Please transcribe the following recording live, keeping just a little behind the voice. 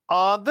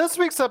On this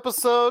week's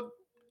episode,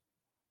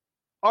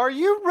 are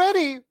you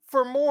ready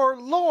for more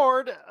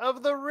Lord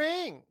of the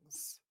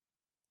Rings?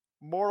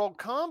 Mortal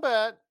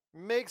Kombat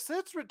makes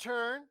its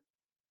return,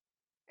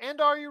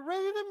 and are you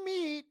ready to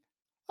meet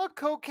a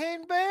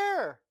cocaine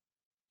bear?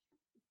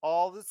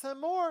 All this and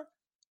more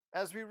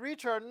as we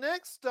reach our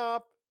next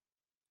stop,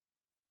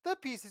 the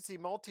PCC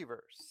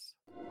Multiverse.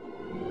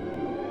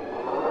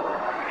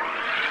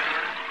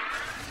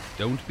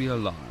 Don't be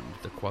alarmed.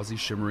 The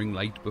quasi-shimmering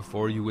light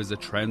before you is a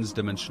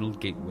trans-dimensional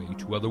gateway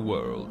to other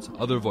worlds,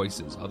 other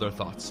voices, other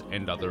thoughts,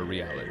 and other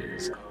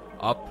realities.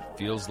 Up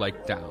feels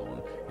like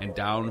down, and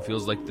down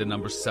feels like the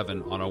number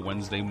 7 on a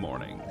Wednesday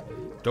morning.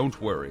 Don't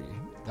worry.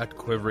 That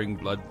quivering,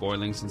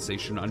 blood-boiling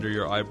sensation under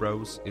your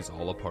eyebrows is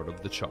all a part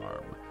of the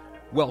charm.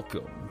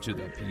 Welcome to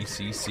the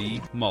PCC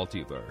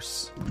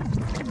Multiverse.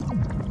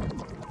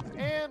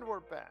 And we're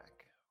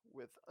back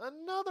with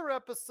another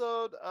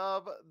episode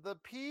of the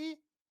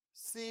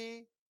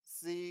PCC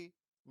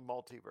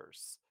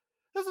Multiverse.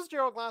 This is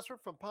Gerald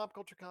Glassford from Pop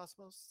Culture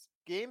Cosmos,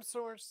 Game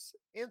Source,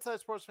 Inside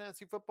Sports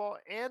Fantasy Football,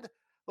 and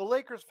the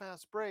Lakers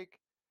Fast Break.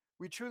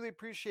 We truly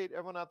appreciate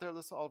everyone out there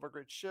listening to all of our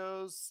great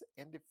shows.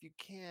 And if you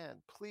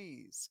can,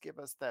 please give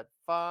us that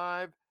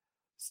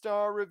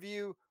 5-star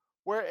review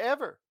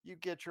wherever you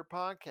get your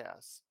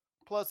podcasts.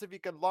 Plus, if you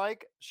could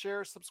like,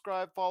 share,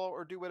 subscribe, follow,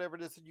 or do whatever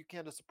it is that you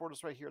can to support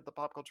us right here at the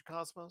Pop Culture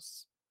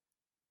Cosmos,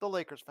 the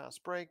Lakers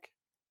Fast Break,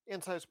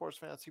 Inside Sports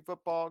Fantasy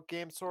Football,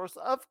 Game Source,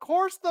 of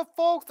course, the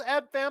folks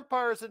at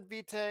Vampires and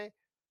Vitae.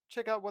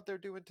 Check out what they're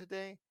doing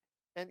today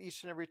and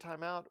each and every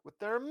time out with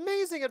their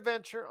amazing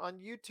adventure on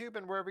YouTube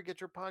and wherever you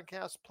get your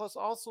podcasts. Plus,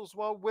 also as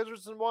well,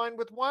 Wizards and Wine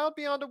with Wild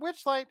Beyond a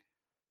Witchlight.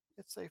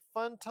 It's a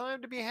fun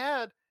time to be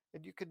had,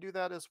 and you can do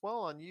that as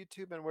well on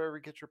YouTube and wherever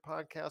you get your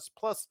podcasts.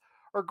 Plus,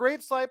 our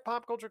great site,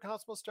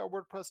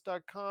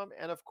 popculturecosmos.wordpress.com,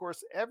 and of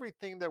course,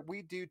 everything that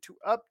we do to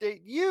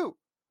update you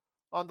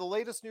on the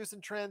latest news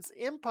and trends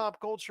in pop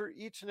culture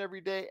each and every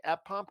day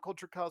at Pop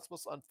Culture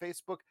Cosmos on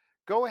Facebook.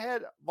 Go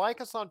ahead,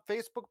 like us on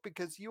Facebook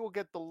because you will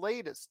get the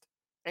latest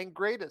and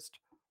greatest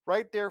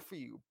right there for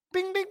you.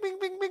 Bing, bing, bing,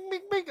 bing, bing,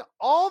 bing, bing.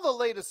 All the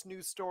latest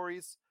news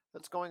stories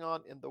that's going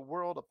on in the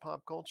world of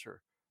pop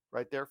culture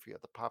right there for you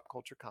at the Pop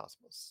Culture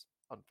Cosmos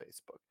on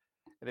Facebook.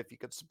 And if you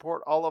could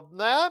support all of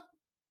that,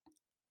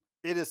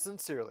 it is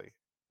sincerely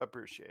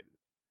appreciated.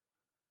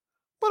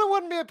 But it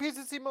wouldn't be a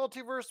PCC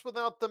multiverse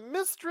without the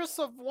Mistress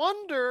of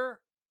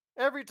Wonder.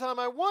 Every time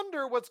I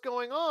wonder what's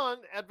going on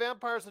at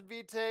Vampires and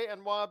Vitae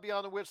and Wild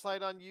Beyond the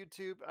Witchlight on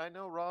YouTube, I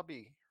know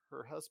Robbie,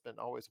 her husband,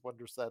 always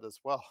wonders that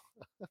as well.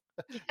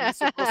 He's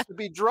supposed to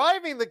be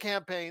driving the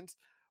campaigns,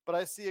 but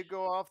I see it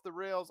go off the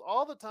rails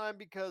all the time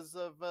because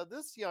of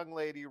this young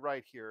lady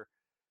right here.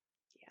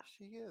 Yeah.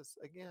 She is,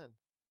 again,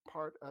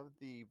 part of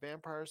the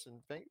Vampires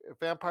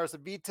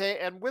of Vitae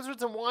and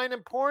Wizards and Wine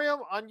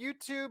Emporium on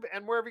YouTube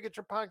and wherever you get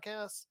your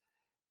podcasts.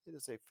 It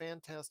is a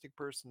fantastic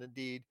person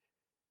indeed.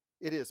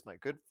 It is my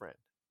good friend.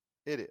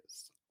 It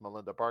is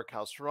Melinda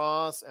Barkhouse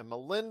Ross. And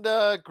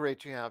Melinda, great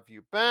to have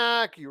you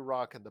back. You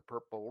rocking the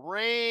purple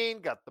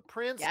rain, got the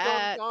Prince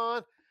Yes.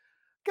 on.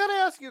 Gotta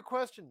ask you a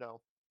question though.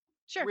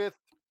 Sure. With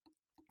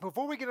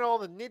before we get all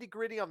the nitty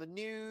gritty on the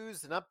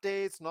news and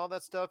updates and all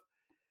that stuff,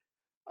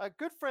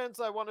 good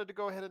friends, I wanted to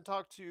go ahead and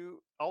talk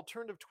to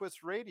Alternative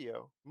Twist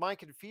Radio,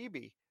 Mike and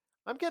Phoebe.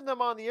 I'm getting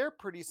them on the air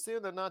pretty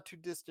soon, the not too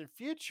distant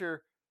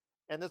future.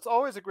 And it's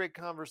always a great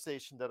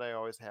conversation that I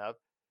always have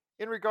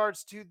in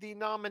regards to the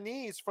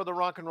nominees for the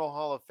Rock and Roll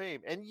Hall of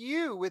Fame. And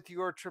you, with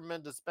your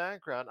tremendous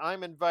background,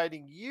 I'm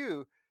inviting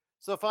you.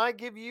 So if I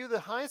give you the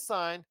high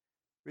sign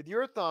with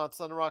your thoughts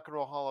on the Rock and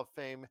Roll Hall of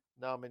Fame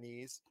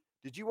nominees,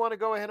 did you want to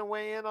go ahead and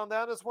weigh in on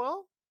that as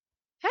well?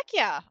 Heck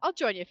yeah. I'll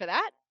join you for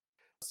that.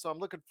 So I'm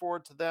looking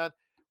forward to that,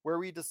 where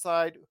we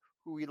decide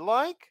who we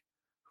like,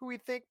 who we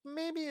think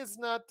maybe is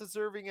not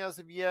deserving as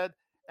of yet,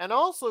 and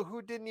also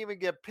who didn't even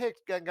get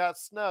picked and got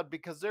snubbed,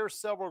 because there are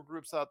several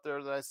groups out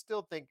there that I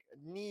still think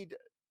need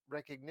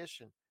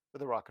recognition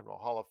with the Rock and Roll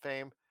Hall of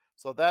Fame.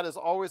 So that is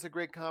always a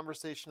great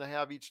conversation to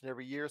have each and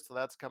every year. So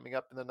that's coming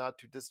up in the not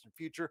too distant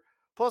future.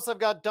 Plus, I've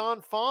got Dawn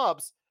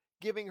Fobbs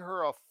giving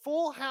her a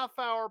full half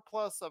hour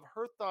plus of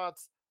her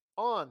thoughts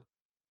on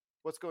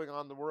what's going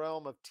on in the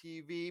realm of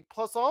TV.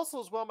 Plus, also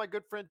as well, my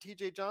good friend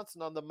TJ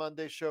Johnson on the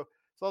Monday show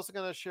is also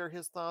going to share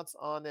his thoughts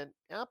on an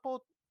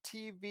Apple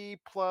TV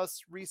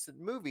Plus recent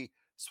movie,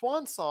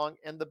 Swan Song,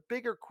 and the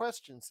bigger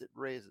questions it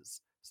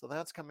raises. So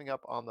that's coming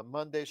up on the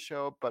Monday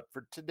show. But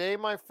for today,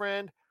 my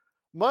friend,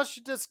 much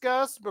to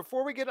discuss.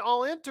 Before we get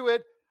all into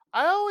it,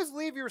 I always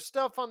leave your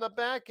stuff on the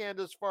back end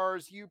as far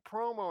as you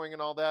promoing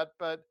and all that.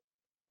 But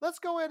let's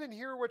go ahead and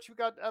hear what you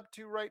got up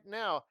to right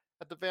now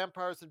at the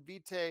Vampires and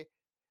Vitae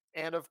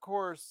and of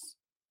course,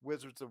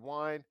 Wizards of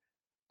Wine,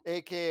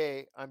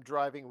 aka I'm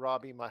driving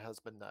Robbie, my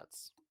husband,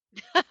 nuts.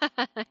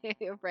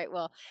 Right.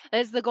 Well,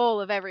 that's the goal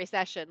of every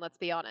session, let's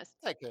be honest.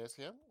 I guess,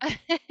 yeah.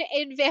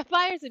 In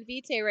Vampires and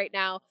Vitae right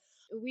now,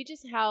 we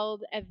just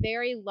held a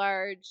very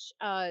large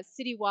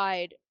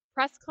citywide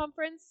press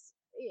conference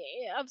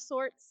of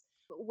sorts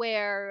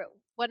where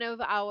one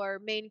of our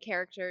main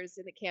characters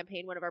in the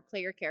campaign, one of our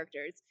player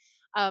characters,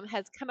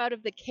 has come out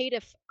of the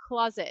caitiff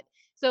closet.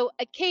 So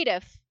a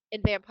caitiff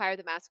in Vampire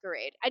the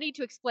Masquerade, I need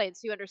to explain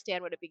so you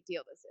understand what a big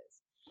deal this is.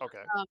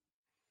 Okay. Um,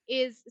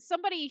 is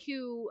somebody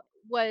who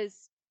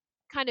was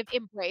kind of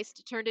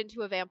embraced, turned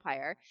into a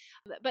vampire,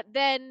 but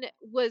then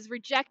was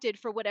rejected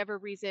for whatever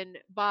reason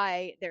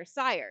by their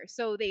sire.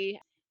 So they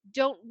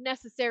don't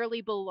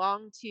necessarily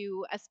belong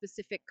to a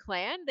specific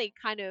clan. They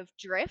kind of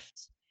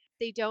drift.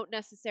 They don't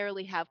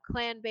necessarily have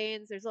clan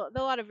banes. There's a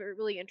lot of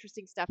really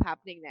interesting stuff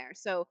happening there.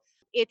 So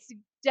it's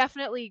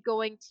definitely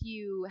going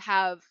to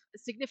have a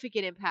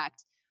significant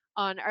impact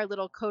on our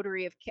little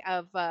coterie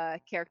of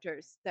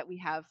characters that we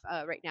have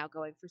right now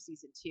going for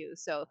season 2.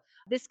 So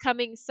this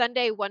coming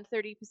Sunday,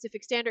 1:30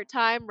 Pacific Standard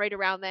Time, right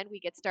around then we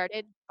get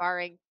started,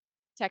 barring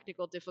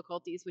technical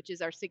difficulties, which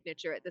is our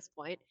signature at this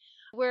point.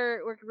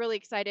 We're really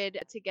excited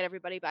to get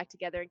everybody back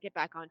together and get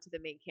back onto the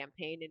main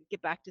campaign and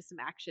get back to some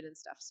action and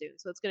stuff soon.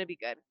 So it's going to be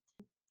good.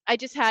 I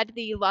just had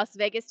the Las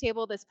Vegas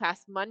table this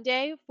past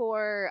Monday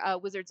for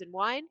Wizards and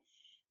Wine.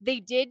 They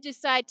did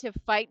decide to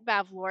fight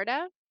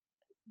Bavlorda.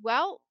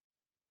 Well,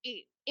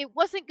 it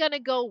wasn't going to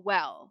go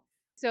well.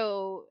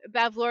 So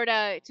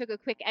Bavlorda took a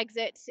quick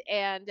exit,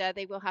 and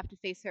they will have to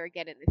face her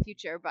again in the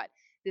future. But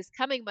this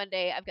coming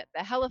Monday, I've got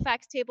the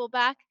Halifax table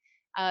back.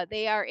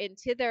 They are in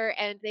Tither,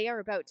 and they are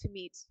about to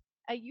meet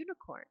a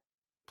unicorn.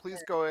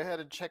 Please go ahead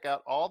and check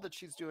out all that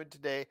she's doing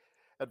today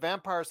at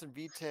Vampires and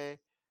Vitae,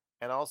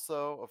 and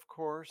also, of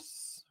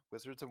course,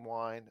 Wizards and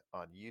Wine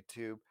on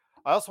YouTube.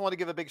 I also want to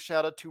give a big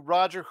shout out to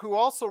Roger, who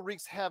also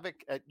wreaks havoc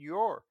at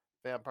your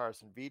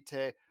Vampires and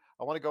Vitae.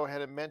 I want to go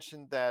ahead and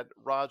mention that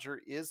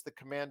Roger is the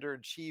commander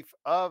in chief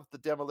of the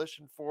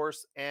Demolition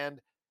Force,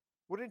 and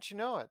wouldn't you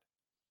know it,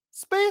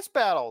 space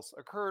battles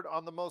occurred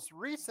on the most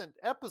recent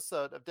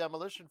episode of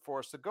Demolition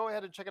Force. So go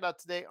ahead and check it out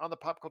today on the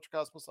Pop Culture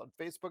Cosmos on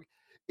Facebook.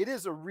 It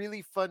is a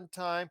really fun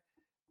time.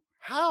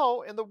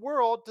 How in the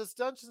world does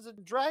Dungeons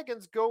and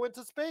Dragons go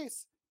into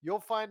space? You'll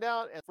find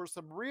out. And for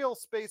some real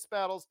space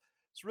battles,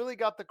 it's really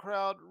got the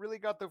crowd, really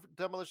got the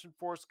Demolition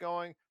Force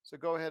going. So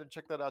go ahead and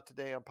check that out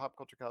today on Pop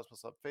Culture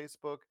Cosmos on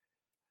Facebook.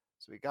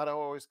 So we got to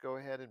always go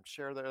ahead and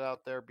share that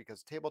out there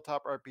because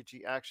tabletop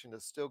RPG action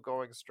is still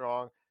going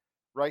strong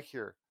right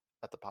here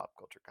at the Pop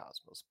Culture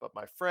Cosmos. But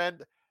my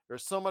friend,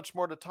 there's so much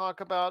more to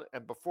talk about.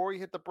 And before we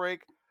hit the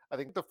break, I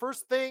think the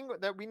first thing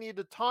that we need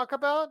to talk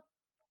about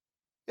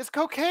is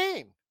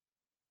cocaine.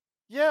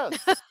 Yes,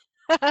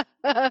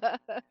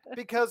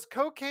 because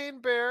Cocaine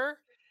Bear,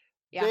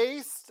 Yeah,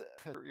 based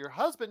your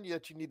husband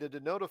that you needed to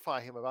notify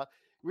him about,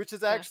 which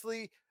is yeah.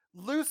 actually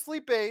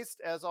loosely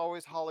based, as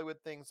always Hollywood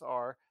things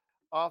are,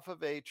 off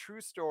of a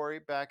true story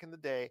back in the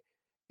day.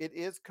 It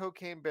is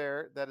Cocaine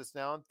Bear that is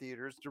now in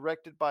theaters,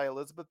 directed by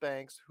Elizabeth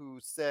Banks, who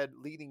said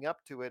leading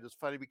up to it, it's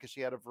funny because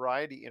she had a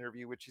Variety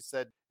interview, which she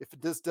said, if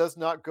this does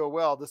not go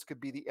well, this could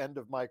be the end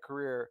of my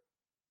career.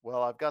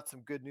 Well, I've got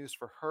some good news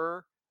for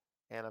her,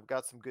 and I've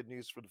got some good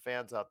news for the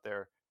fans out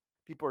there.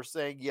 People are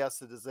saying,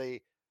 yes, it is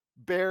a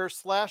bear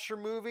slasher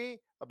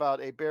movie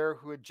about a bear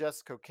who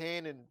ingests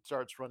cocaine and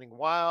starts running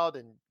wild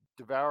and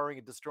devouring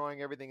and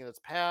destroying everything in its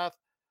path.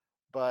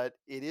 But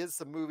it is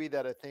a movie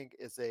that I think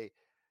is a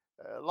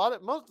lot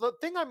of most the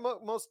thing I'm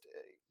most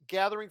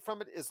gathering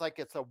from it is like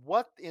it's a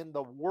what in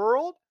the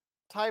world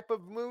type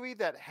of movie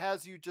that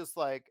has you just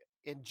like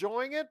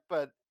enjoying it,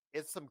 but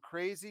it's some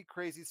crazy,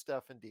 crazy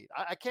stuff indeed.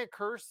 I can't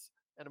curse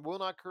and will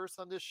not curse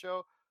on this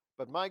show,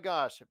 but my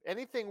gosh, if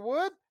anything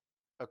would,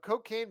 a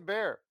cocaine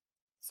bear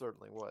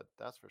certainly would.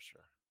 That's for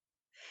sure.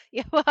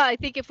 Yeah, well, I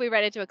think if we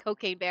ran into a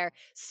cocaine bear,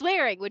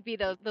 swearing would be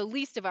the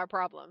least of our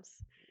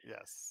problems.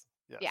 Yes,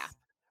 Yeah. yes.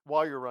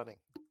 While you're running,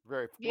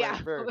 very, very,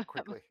 Yeah. very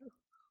quickly.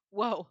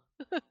 Whoa.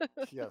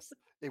 Yes,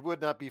 it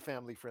would not be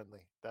family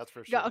friendly. That's for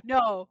No, sure.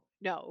 no,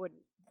 no, it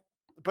wouldn't.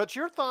 But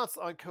your thoughts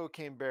on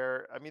Cocaine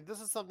Bear? I mean,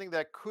 this is something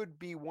that could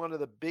be one of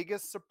the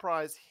biggest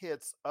surprise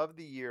hits of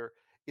the year.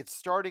 It's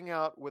starting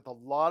out with a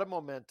lot of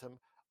momentum,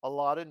 a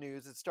lot of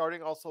news. It's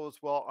starting also as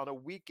well on a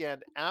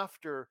weekend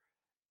after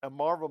a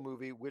Marvel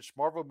movie, which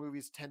Marvel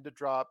movies tend to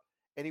drop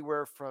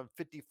anywhere from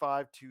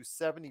 55 to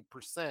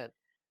 70%.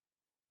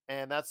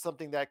 And that's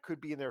something that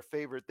could be in their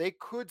favor. They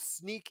could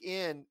sneak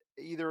in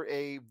either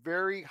a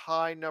very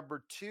high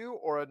number 2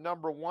 or a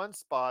number 1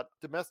 spot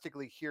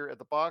domestically here at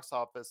the box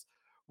office,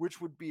 which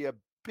would be a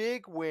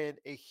big win,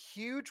 a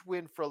huge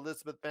win for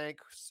Elizabeth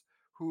Banks,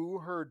 who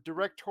her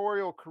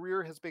directorial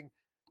career has been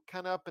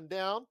kind of up and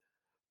down,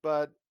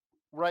 but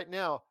right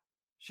now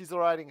she's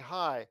riding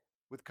high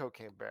with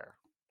Cocaine Bear.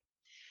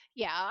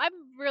 Yeah,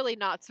 I'm really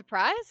not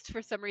surprised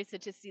for some reason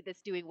to see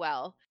this doing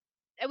well.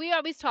 And we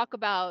always talk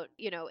about,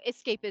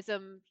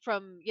 escapism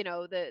from,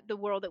 the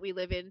world that we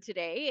live in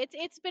today.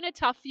 It's been a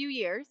tough few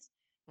years.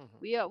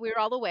 Mhm. We're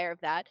all aware of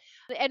that.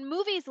 And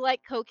movies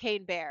like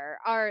Cocaine Bear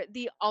are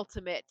the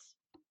ultimate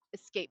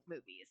escape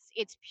movies.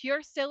 It's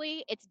pure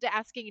silly. It's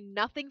asking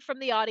nothing from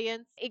the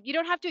audience. You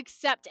don't have to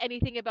accept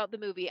anything about the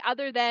movie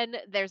other than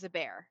there's a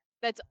bear.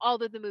 That's all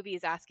that the movie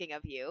is asking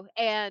of you.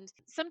 And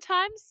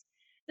sometimes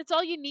That's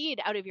all you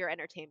need out of your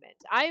entertainment.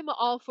 I'm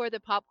all for the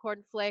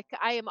popcorn flick.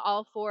 I am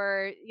all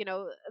for,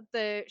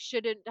 the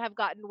shouldn't have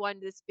gotten one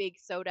this big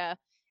soda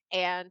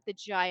and the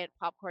giant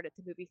popcorn at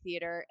the movie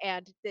theater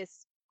and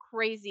this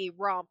crazy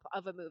romp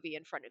of a movie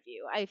in front of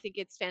you. I think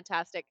it's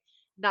fantastic.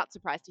 Not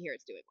surprised to hear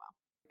it's doing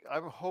well.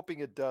 I'm hoping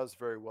it does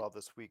very well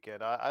this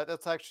weekend.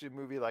 That's actually a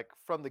movie like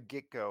from the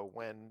get go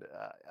when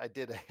I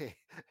did a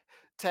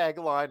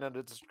tagline on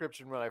the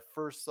description when I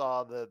first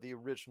saw the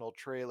original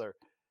trailer,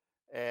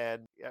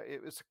 and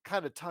it was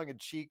kind of tongue in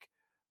cheek.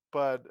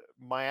 But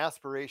my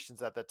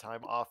aspirations at that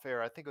time, off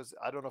air, I think it was,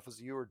 I don't know if it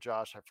was you or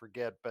Josh, I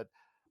forget, but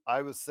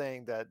I was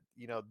saying that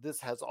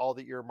this has all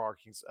the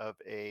earmarkings of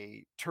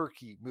a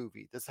Turkey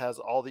movie. This has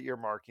all the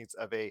earmarkings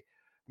of a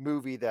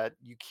movie that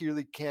you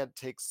clearly can't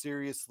take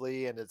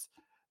seriously, and it's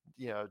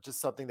just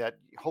something that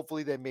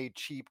hopefully they made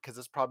cheap because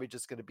it's probably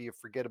just going to be a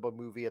forgettable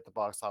movie at the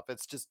box office.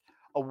 It's just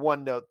a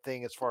one note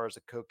thing as far as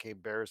a Cocaine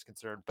Bear is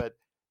concerned. But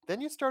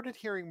then you started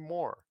hearing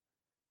more,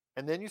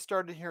 and then you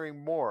started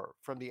hearing more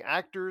from the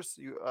actors.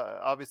 You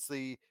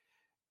obviously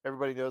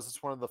everybody knows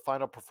it's one of the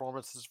final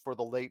performances for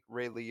the late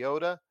Ray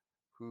Liotta,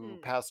 who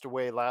Hmm. passed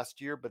away last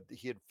year, but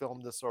he had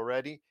filmed this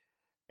already.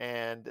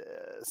 And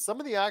some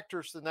of the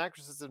actors and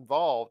actresses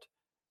involved,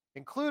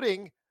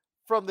 including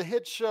from the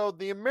hit show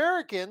The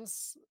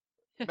Americans,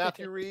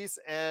 Matthew Reese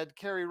and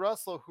Kerry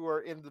Russell, who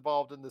are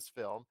involved in this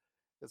film.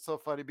 It's so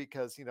funny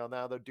because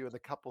now they're doing the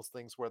couples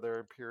things where they're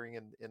appearing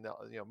in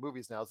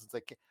movies now, since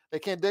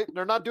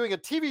they're not doing a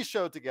TV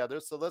show together.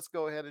 So let's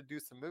go ahead and do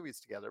some movies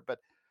together. But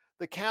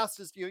the cast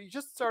is you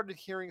just started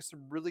hearing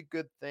some really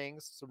good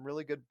things, some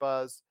really good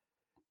buzz,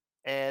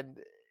 and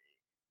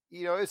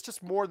it's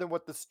just more than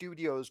what the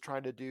studio is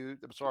trying to do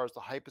as far as the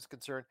hype is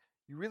concerned.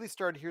 You really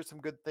started to hear some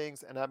good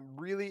things, and I'm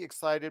really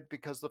excited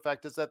because the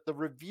fact is that the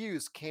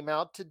reviews came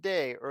out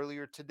today,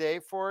 earlier today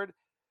for it,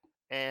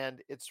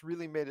 and it's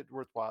really made it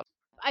worthwhile.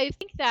 I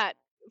think that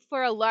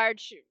for a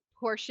large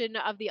portion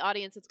of the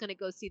audience that's going to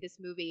go see this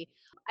movie,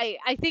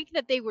 I think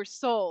that they were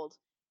sold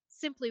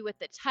simply with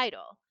the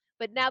title.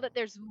 But now Mhm. that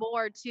there's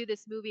more to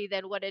this movie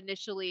than what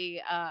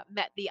initially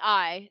met the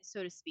eye,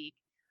 so to speak,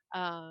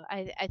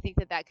 I think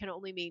that that can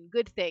only mean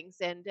good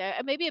things and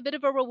maybe a bit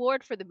of a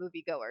reward for the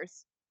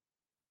moviegoers.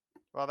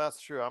 Well, that's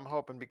true. I'm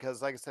hoping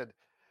because, like I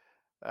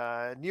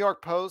said, New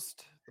York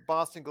Post, the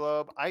Boston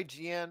Globe,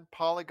 IGN,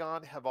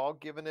 Polygon have all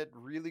given it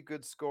really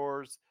good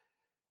scores.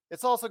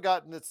 It's also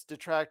gotten its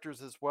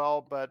detractors as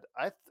well, but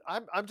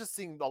I'm just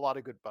seeing a lot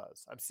of good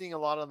buzz. I'm seeing a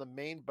lot on the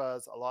main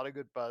buzz, a lot of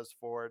good buzz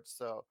for it.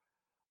 So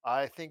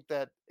I think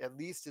that at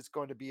least it's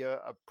going to be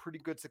a pretty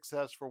good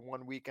success for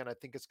one weekend. I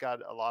think it's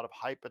got a lot of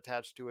hype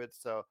attached to it.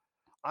 So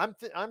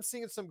I'm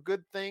seeing some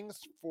good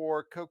things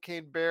for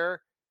Cocaine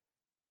Bear.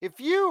 If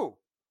you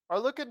are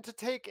looking to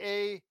take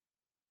a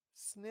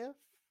sniff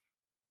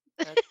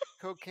at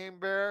Cocaine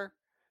Bear,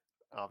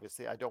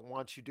 obviously, I don't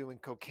want you doing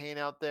cocaine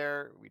out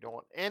there. We don't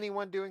want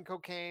anyone doing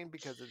cocaine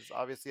because it is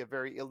obviously a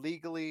very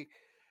illegally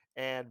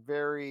and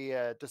very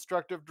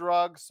destructive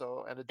drug,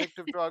 so an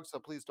addictive drug. So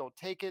please don't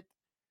take it.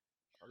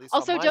 At least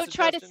on Also, my don't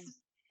try to suggestion. s-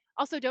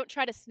 also don't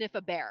try to sniff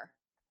a bear.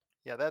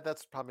 Yeah,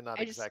 that's probably not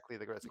I just exactly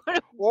the greatest thing. want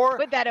to Or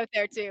put that out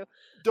there too.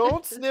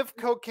 don't sniff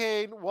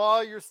cocaine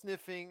while you're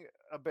sniffing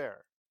a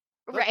bear.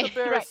 Let the Right,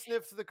 bear right.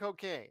 sniff the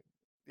cocaine.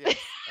 Yes,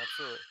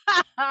 absolutely.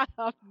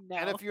 Oh,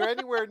 And no. if you're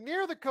anywhere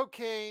near the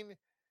cocaine,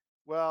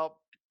 well,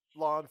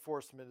 law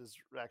enforcement is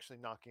actually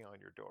knocking on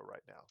your door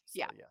right now. So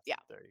Yeah, yes, yeah.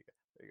 there you go.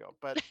 There you go.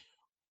 But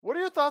what are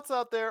your thoughts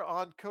out there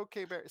on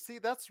Cocaine Bear? See,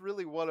 that's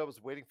really what I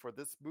was waiting for,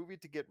 this movie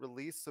to get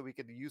released so we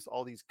could use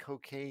all these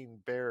Cocaine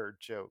Bear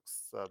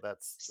jokes. So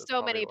that's So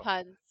probably many what.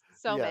 puns,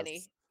 so Yes,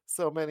 many.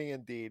 so many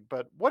indeed.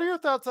 But what are your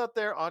thoughts out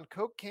there on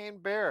Cocaine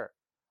Bear?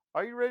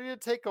 Are you ready to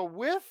take a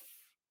whiff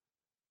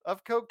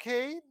of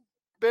Cocaine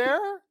Bear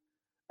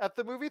at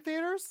the movie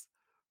theaters?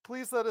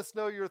 Please let us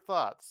know your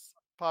thoughts.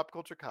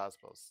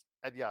 Popculturecosmos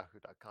at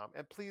yahoo.com.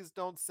 And please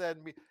don't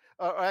send me,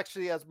 or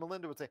actually, as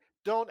Melinda would say,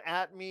 don't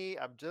at me.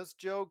 I'm just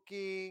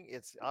joking.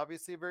 It's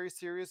obviously a very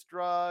serious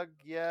drug.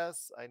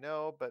 Yes, I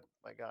know, but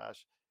my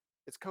gosh,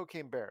 it's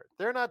Cocaine Bear.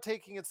 They're not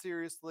taking it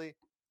seriously.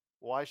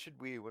 Why should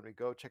we when we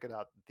go check it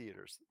out in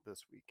theaters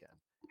this weekend?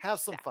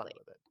 Have some fun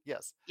Exactly. with it.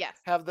 Yes. Yes.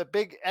 Have the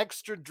big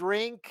extra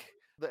drink,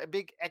 the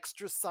big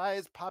extra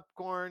size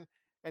popcorn,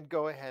 and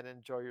go ahead and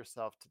enjoy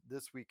yourself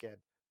this weekend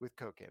with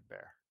Cocaine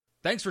Bear.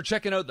 Thanks for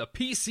checking out the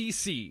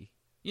PCC,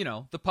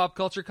 the Pop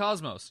Culture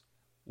Cosmos.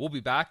 We'll be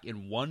back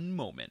in one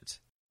moment.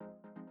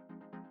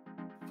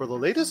 For the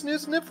latest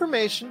news and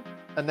information,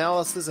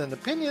 analysis and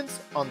opinions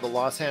on the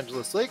Los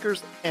Angeles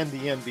Lakers and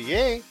the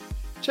NBA,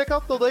 check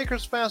out the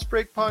Lakers Fast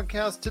Break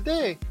podcast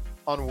today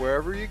on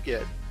wherever you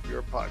get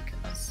your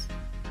podcasts.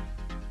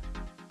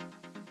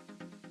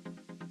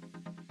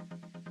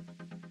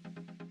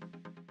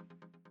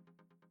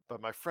 But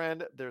my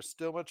friend, there's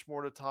still much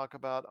more to talk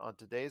about on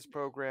today's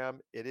program.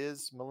 It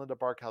is Melinda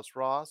Barkhouse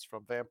Ross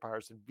from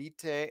Vampires and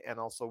Vitae and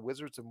also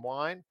Wizards and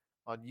Wine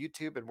on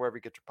YouTube and wherever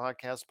you get your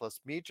podcasts, plus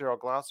me,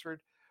 Gerald Glossford,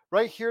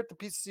 right here at the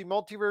PCC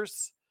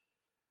Multiverse.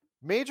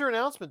 Major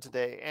announcement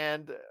today.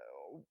 And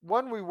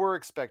one we were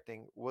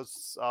expecting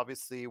was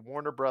obviously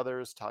Warner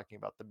Brothers talking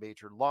about the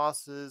major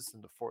losses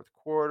in the fourth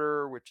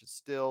quarter, which is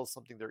still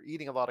something they're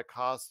eating a lot of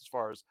costs as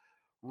far as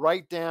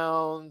write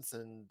downs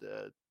and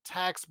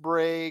tax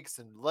breaks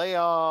and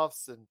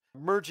layoffs and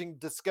merging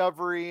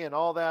Discovery and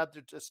all that.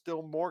 There's just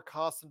still more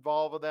costs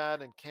involved with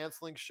that and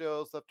canceling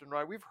shows left and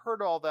right. We've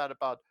heard all that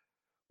about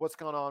what's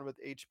gone on with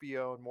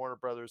HBO and Warner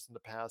Brothers in the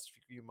past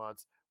few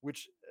months,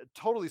 which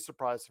totally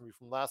surprised me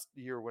from last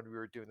year when we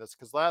were doing this.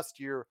 Because last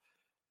year,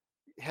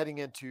 heading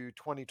into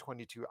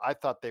 2022, I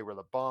thought they were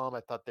the bomb. I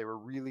thought they were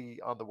really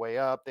on the way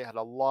up. They had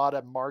a lot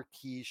of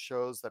marquee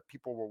shows that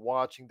people were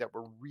watching that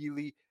were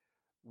really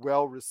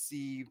well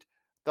received.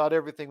 Thought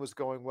everything was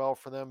going well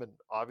for them, and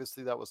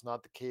obviously that was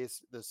not the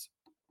case. This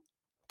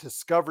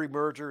Discovery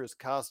merger is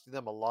costing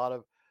them a lot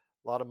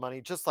of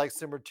money, just like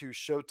similar to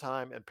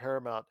Showtime and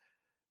Paramount.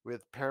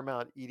 With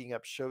Paramount eating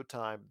up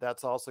Showtime,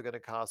 that's also going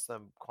to cost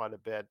them quite a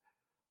bit.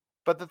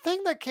 But the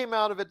thing that came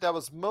out of it that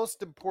was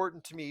most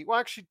important to me, well,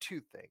 actually, two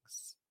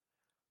things.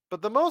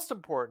 But the most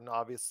important,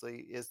 obviously,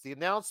 is the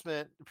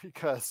announcement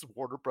because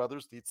Warner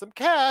Brothers needs some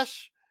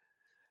cash,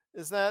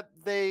 is that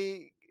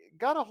they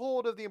got a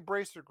hold of the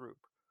Embracer Group,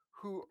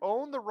 who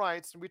own the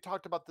rights. And we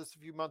talked about this a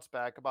few months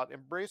back about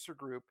Embracer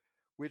Group,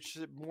 which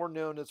is more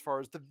known as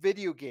far as the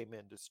video game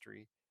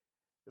industry,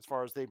 as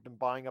far as they've been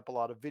buying up a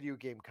lot of video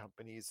game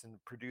companies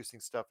and producing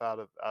stuff out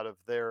of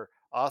their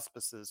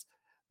auspices.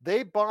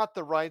 They bought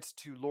the rights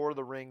to Lord of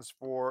the Rings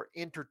for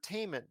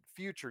entertainment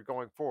future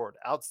going forward,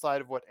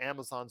 outside of what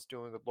Amazon's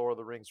doing with Lord of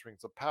the Rings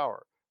Rings of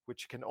Power,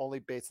 which can only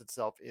base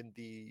itself in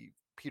the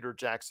Peter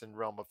Jackson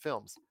realm of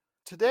films.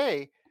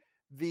 Today,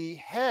 the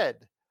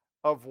head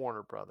of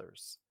Warner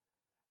Brothers,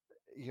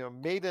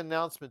 made an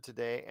announcement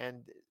today,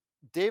 and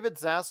David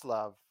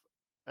Zaslav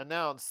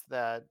announced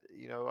that,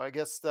 I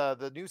guess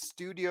the new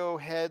studio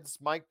heads,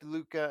 Mike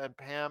DeLuca and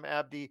Pam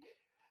Abdi,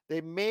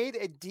 they made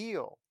a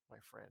deal, my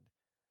friend.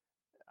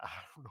 I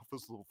don't know if it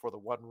was a little for the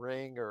One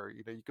Ring, or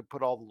you could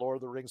put all the Lord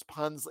of the Rings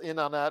puns in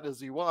on that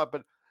as you want,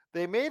 but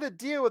they made a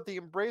deal with the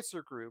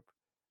Embracer Group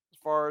as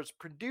far as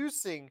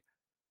producing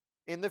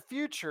in the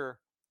future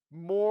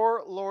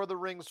more Lord of the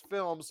Rings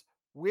films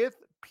with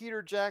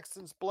Peter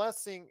Jackson's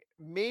blessing,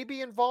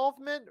 maybe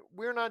involvement.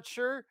 We're not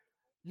sure.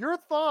 Your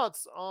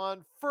thoughts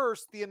on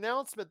first the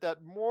announcement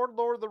that more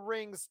Lord of the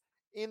Rings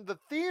in the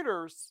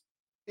theaters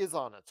is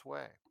on its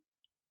way.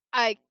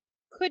 I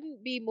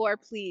couldn't be more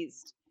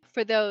pleased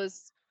for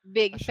those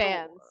I big should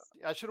have fans.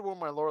 I should have worn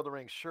my Lord of the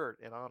Rings shirt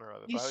in honor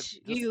of it. You But I sh-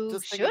 just you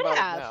just thinking should about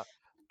it have. now.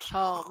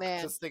 Oh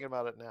man, Just thinking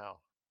about it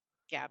now.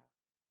 yeah.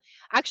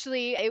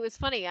 Actually, it was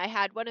funny. I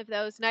had one of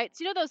those nights.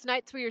 You know those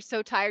nights where you're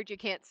so tired you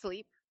can't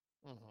sleep?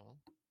 Hmm.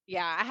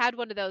 Yeah, I had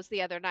one of those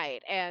the other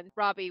night, and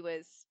Robbie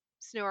was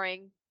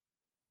snoring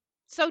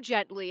so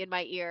gently in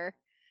my ear.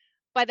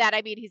 By that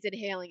I mean he's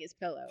inhaling his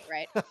pillow,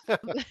 right?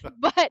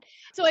 But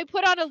so I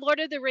put on a Lord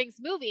of the Rings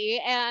movie,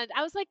 and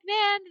I was like,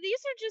 man, these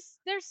are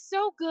they're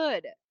so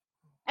good,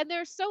 and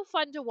they're so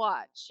fun to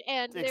watch,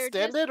 and they're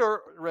just Extended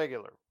or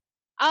regular?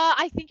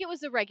 I think it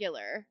was a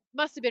regular.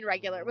 Must have been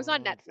regular. It was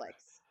on Mm,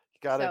 Netflix.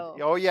 got it. So,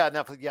 Oh yeah,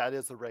 Netflix. Yeah, it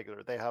is a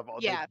regular. They have all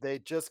yeah. they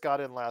just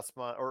got in last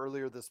month or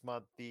earlier this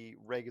month the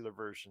regular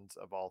versions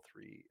of all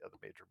three of the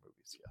major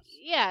movies. Yes.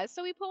 Yeah,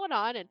 so we put one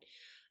on, and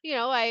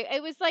I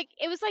it was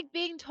like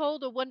being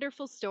told a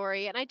wonderful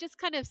story, and I just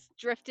kind of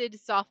drifted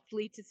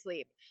softly to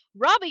sleep.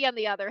 Robbie, on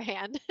the other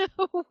hand,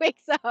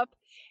 wakes up,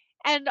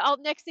 and all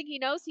next thing he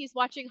knows, he's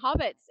watching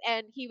Hobbits,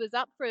 and he was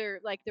up for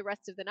like the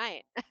rest of the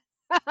night.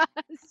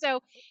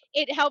 So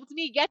it helped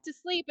me get to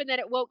sleep, and then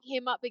it woke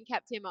him up and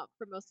kept him up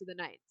for most of the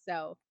night.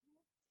 So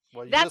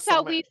Well, you that's just saw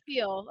how me. we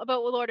feel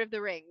about Lord of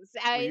the Rings.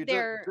 Well, I you just.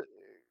 they're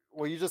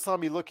Well, you just saw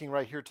me looking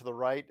right here to the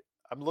right.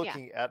 I'm Yeah,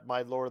 looking at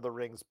my Lord of the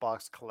Rings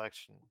box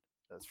collection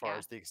as far yeah,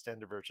 as the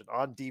extended version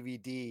on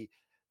DVD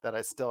that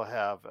I still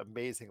have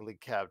amazingly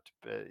kept.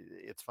 But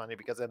it's funny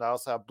because then I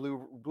also have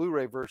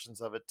Blu-ray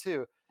versions of it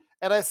too,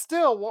 and I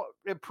still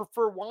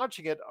prefer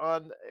watching it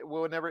on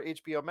whenever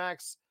HBO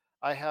Max.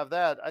 I have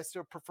that. I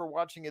still prefer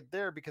watching it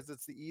there because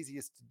it's the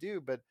easiest to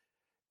do. But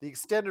the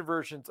extended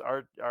versions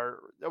are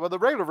well, the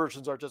regular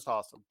versions are just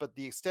awesome, but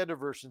the extended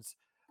versions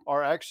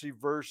are actually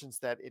versions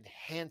that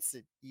enhance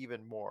it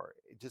even more.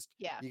 It just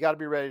yeah, you got to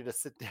be ready to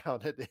sit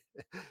down.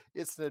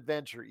 It's an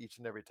adventure each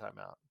and every time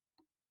out.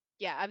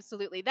 yeah,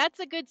 absolutely. That's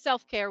a good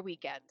self-care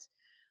weekend.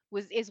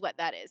 Is what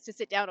that is, to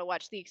sit down and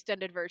watch the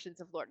extended versions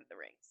of Lord of the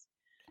Rings.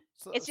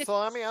 So, It's just so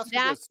let me ask you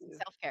snacks this: and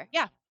self-care.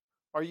 Yeah.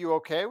 Are you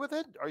okay with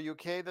it? Are you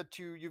okay that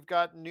you've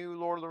got new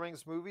Lord of the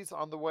Rings movies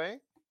on the way?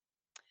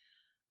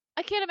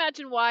 I can't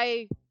imagine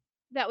why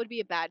that would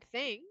be a bad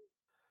thing.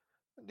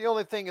 The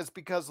only thing is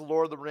because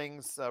Lord of the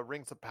Rings,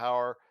 Rings of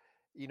Power,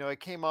 it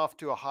came off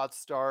to a hot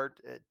start.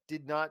 It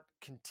did not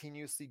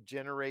continuously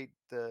generate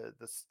the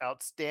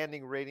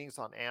outstanding ratings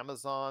on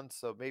Amazon.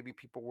 So maybe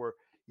people were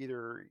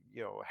either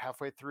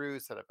halfway through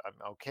said I'm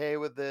okay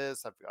with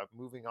this. I'm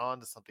moving on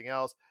to something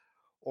else,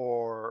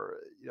 or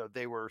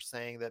they were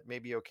saying that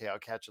maybe okay I'll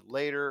catch it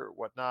later,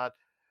 whatnot.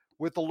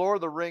 With the Lord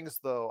of the Rings,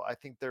 though, I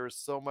think there is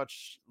so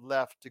much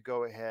left to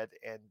go ahead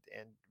and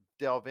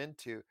delve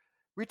into.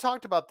 We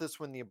talked about this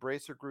when the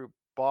Embracer Group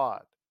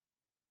bought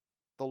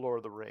the Lord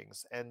of the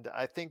Rings, and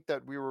I think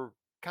that we were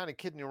kind of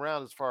kidding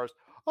around as far as,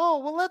 oh,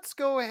 well, let's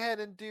go ahead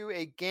and do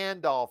a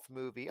Gandalf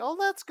movie. Oh,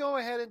 let's go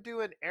ahead and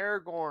do an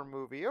Aragorn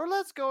movie, or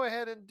let's go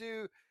ahead and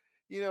do,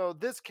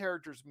 this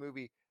character's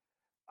movie.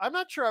 I'm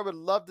not sure I would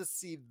love to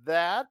see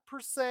that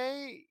per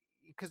se,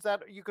 because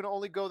that you can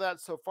only go that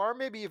so far.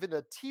 Maybe even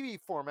a TV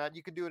format,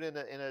 you can do it in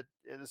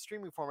a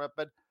streaming format.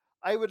 But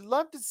I would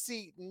love to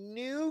see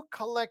new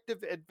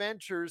collective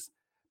adventures,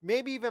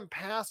 maybe even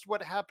past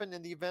what happened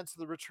in the events of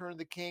the Return of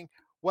the King.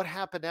 What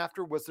happened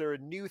after? Was there a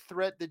new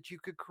threat that you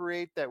could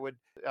create that would,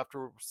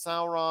 after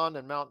Sauron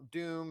and Mount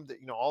Doom, that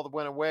all that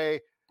went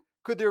away?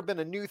 Could there have been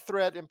a new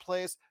threat in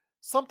place?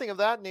 Something of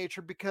that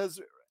nature,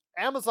 because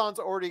Amazon's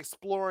already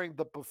exploring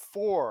the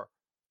before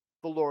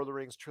the Lord of the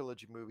Rings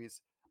trilogy movies.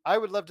 I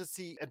would love to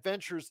see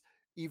adventures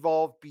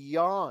evolve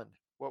beyond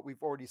what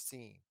we've already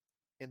seen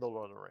in the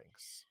Lord of the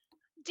Rings.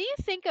 Do you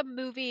think a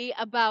movie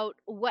about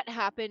what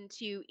happened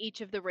to each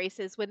of the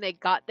races when they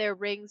got their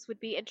rings would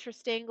be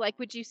interesting? Like,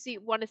 would you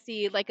want to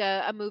see like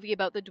a movie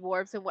about the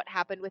dwarves and what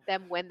happened with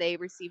them when they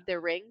received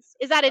their rings?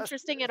 Is that That's-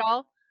 interesting at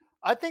all?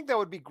 I think that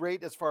would be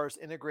great as far as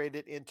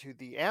integrated into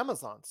the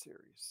Amazon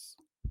series.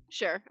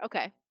 Sure.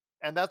 Okay.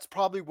 And that's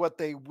probably what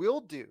they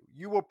will do.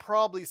 You will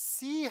probably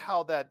see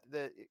how that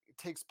it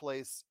takes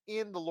place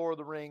in the Lord of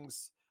the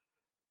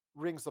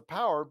Rings of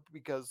Power,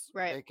 because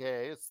Right.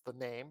 AKA it's the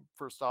name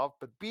first off,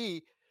 but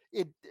B,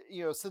 it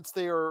since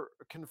they are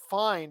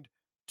confined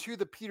to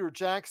the Peter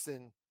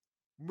Jackson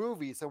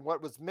movies and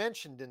what was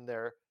mentioned in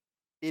there,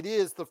 it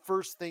is the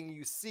first thing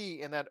you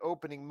see in that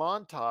opening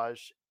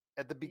montage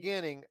at the Mm.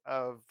 beginning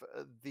of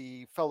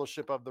the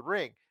Fellowship of the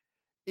Ring,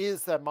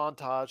 is that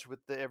montage with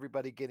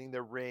everybody getting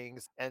their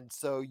rings. And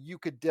so you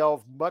could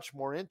delve much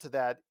more into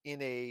that in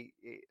a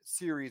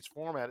series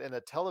format, in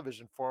a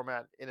television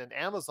format, in an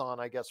Amazon,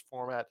 I guess,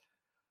 format.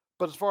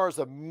 But as far as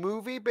a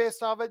movie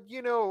based off it,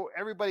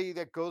 everybody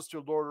that goes to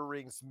a Lord of the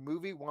Rings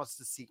movie wants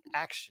to see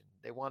action.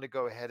 They want to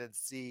go ahead and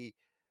see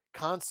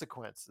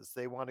consequences.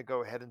 They want to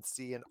go ahead and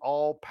see an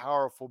all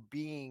powerful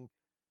being,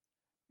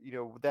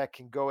 that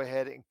can go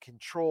ahead and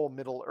control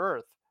Middle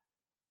Earth.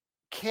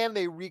 Can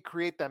they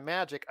recreate that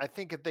magic? I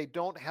think if they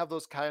don't have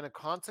those kind of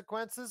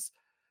consequences,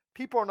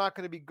 people are not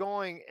going to be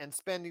going and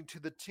spending to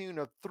the tune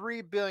of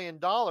 $3 billion,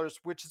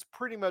 which is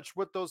pretty much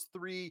what those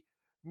three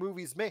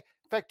movies made.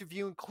 In fact, if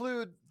you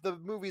include the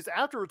movies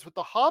afterwards with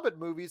the Hobbit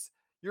movies,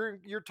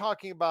 you're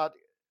talking about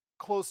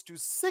close to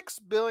 $6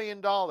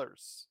 billion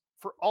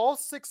for all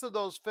six of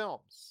those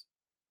films.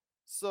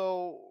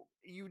 So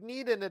you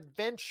need an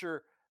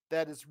adventure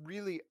that is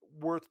really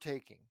worth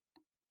taking.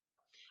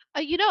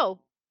 Uh, you know,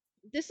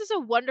 this is a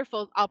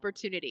wonderful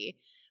opportunity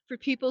for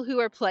people who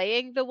are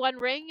playing the One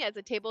Ring as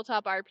a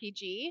tabletop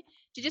RPG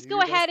to just go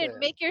You don't ahead say. and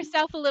make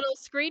yourself a little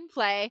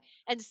screenplay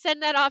and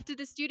send that off to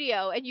the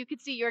studio, and you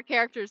could see your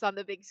characters on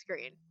the big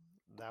screen.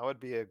 That would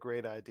be a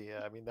great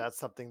idea. I mean, that's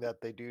something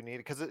that they do need,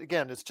 because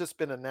again, it's just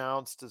been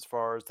announced as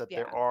far as that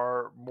there Yeah.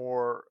 are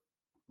more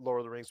Lord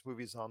of the Rings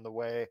movies on the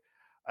way.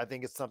 I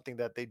think it's something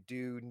that they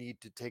do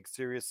need to take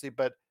seriously.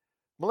 But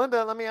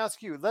Melinda, let me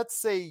ask you, let's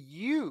say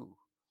you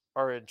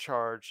are in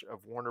charge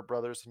of Warner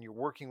Brothers and you're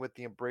working with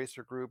the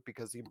Embracer Group,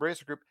 because the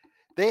Embracer Group,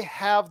 they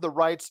have the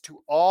rights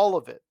to all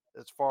of it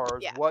as far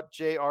as Yeah. what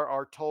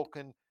J.R.R.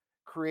 Tolkien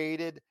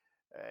created,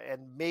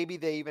 and maybe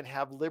they even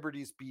have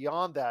liberties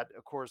beyond that.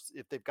 Of course,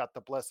 if they've got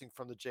the blessing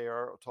from the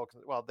J.R.R.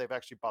 Tolkien, well, they've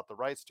actually bought the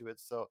rights to it.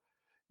 So,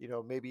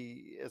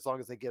 maybe as long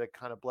as they get a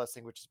kind of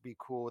blessing, which is be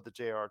cool with the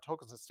J.R.R.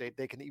 Tolkien estate,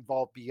 they can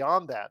evolve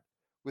beyond that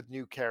with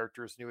new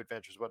characters, new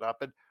adventures, whatnot.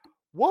 But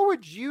what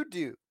would you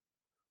do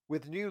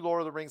with new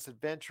Lord of the Rings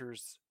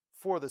adventures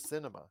for the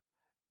cinema?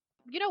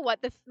 You know what?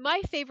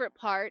 My favorite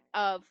part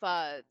of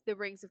the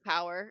Rings of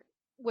Power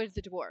was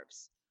the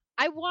dwarves.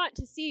 I want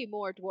to see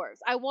more dwarves.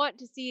 I want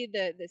to see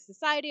the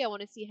society. I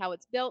want to see how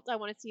it's built. I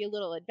want to see a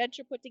little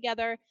adventure put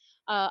together.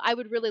 I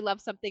would really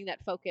love something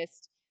that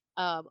focused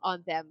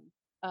on them.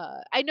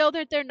 I know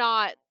that they're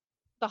not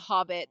the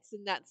hobbits,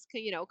 and that's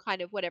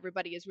kind of what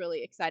everybody is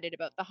really excited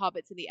about, the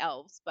hobbits and the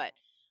elves. But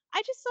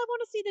I just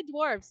want to see the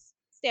dwarves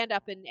stand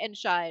up and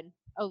shine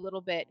a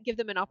little bit. Give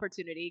them an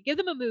opportunity. Give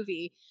them a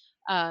movie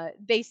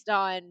based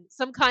on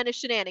some kind of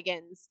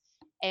shenanigans,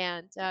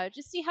 and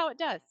just see how it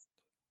does.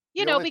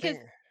 The only Because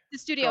thing, the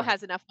go studio ahead.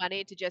 has enough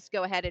money to just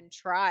go ahead and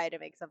try to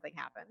make something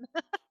happen.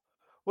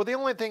 Well, the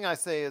only thing I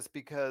say is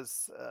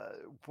because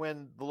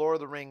when the Lord of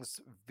the Rings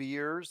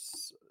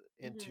veers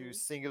into Hmm.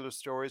 singular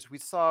stories, we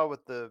saw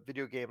with the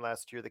video game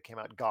last year that came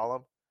out,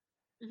 Gollum,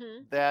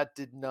 Hmm. that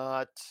did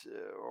not,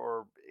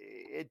 or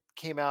it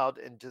came out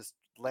and just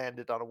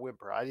landed on a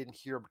whimper. I didn't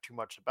hear too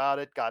much about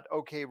it. Got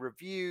okay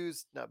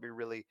reviews. Nobody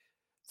really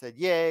said,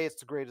 "Yay, it's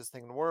the greatest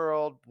thing in the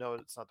world." No,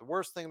 it's not the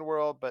worst thing in the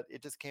world, but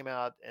it just came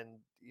out,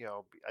 and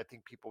I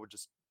think people were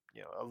just,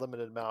 a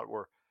limited amount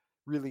were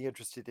really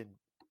interested in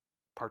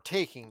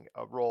partaking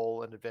a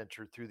role and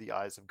adventure through the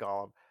eyes of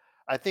Gollum.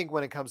 I think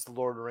when it comes to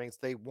Lord of the Rings,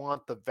 they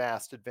want the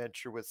vast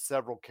adventure with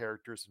several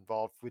characters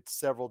involved, with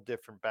several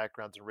different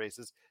backgrounds and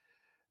races.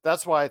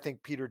 That's why I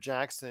think Peter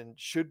Jackson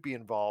should be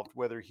involved,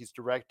 whether he's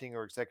directing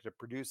or executive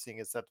producing,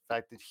 is that the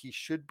fact that he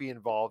should be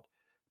involved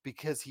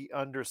because he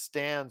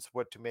understands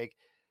what to make.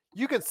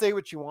 You can say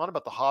what you want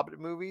about the Hobbit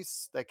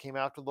movies that came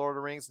after Lord of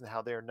the Rings and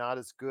how they're not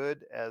as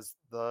good as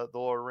the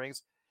Lord of the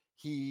Rings.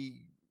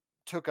 He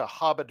took a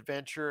Hobbit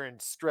adventure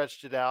and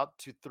stretched it out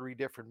to three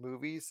different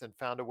movies and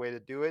found a way to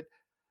do it.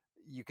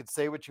 You can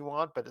say what you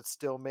want, but it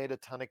still made a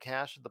ton of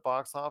cash at the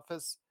box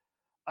office.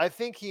 I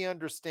think he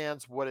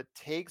understands what it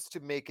takes to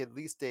make at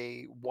least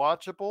a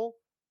watchable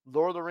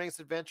Lord of the Rings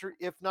adventure,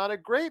 if not a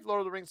great Lord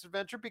of the Rings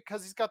adventure,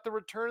 because he's got the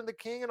Return of the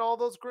King and all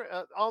those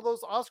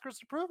Oscars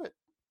to prove it.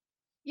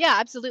 Yeah,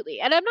 absolutely.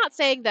 And I'm not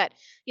saying that,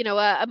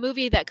 a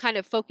movie that kind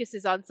of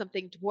focuses on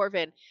something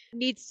dwarven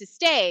needs to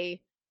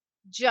stay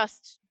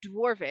just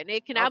dwarven.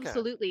 It can Okay,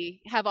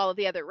 absolutely have all of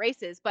the other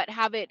races, but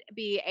have it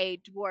be a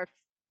dwarf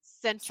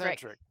centric,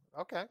 centric.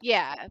 Okay.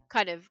 yeah,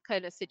 kind of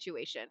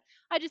situation.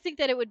 I just think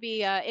that it would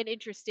be an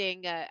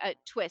interesting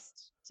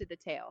twist to the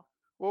tale.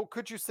 Well,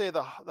 could you say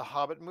the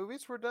Hobbit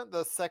movies were done?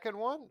 The second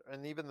one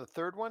and even the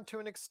third one, to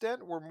an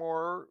extent, were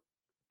more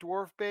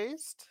dwarf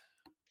based.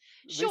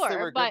 At least they Sure,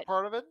 were a good but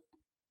part of it.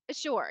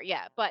 sure,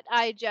 yeah, but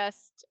I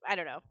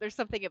don't know. There's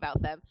something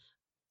about them.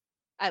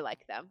 I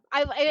like them.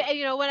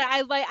 Yeah. when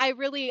I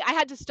really I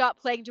had to stop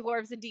playing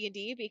dwarves in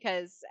D&D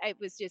because it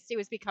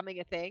was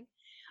becoming a thing.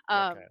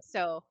 Okay.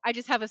 So I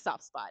just have a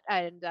soft spot,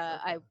 and Okay.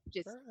 I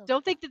just Fair enough.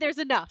 don't think that there's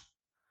enough.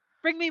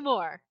 Bring me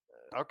more.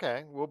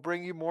 Okay, we'll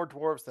bring you more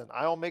dwarves then.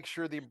 I'll make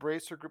sure the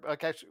Embracer Group.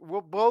 Okay, actually,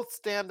 we'll both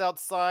stand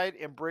outside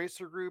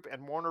Embracer Group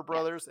and Warner Yes,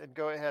 Brothers and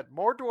go ahead.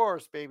 More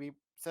dwarves, baby.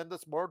 Send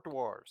us more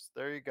dwarves.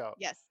 There you go.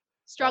 yes.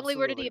 Strongly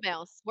worded Absolutely.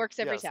 emails works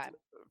every Yes, time.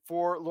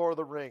 for Lord of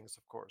the Rings,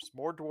 of course.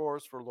 More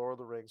dwarves for Lord of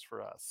the Rings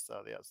for us.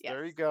 So yes, Yes.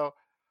 there you go.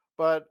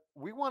 But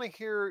we want to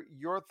hear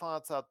your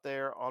thoughts out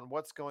there on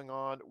what's going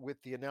on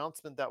with the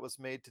announcement that was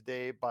made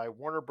today by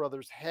Warner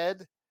Brothers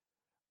head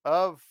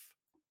of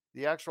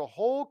the actual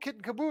whole kit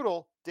and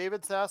caboodle,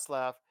 David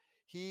Zaslav.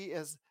 He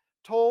has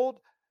told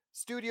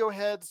studio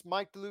heads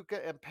Mike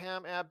DeLuca and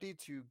Pam Abdi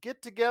to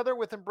get together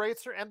with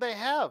Embracer, and they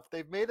have.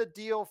 They've made a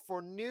deal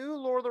for new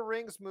Lord of the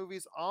Rings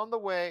movies on the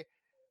way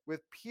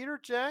with Peter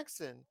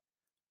Jackson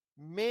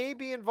may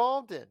be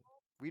involved in.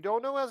 We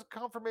don't know as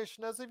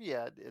confirmation as of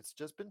yet. It's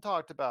just been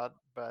talked about,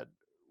 but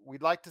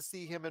we'd like to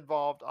see him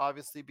involved,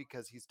 obviously,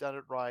 because he's done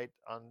it right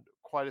on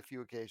quite a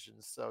few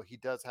occasions. So he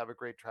does have a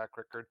great track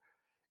record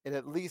in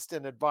at least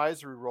an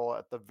advisory role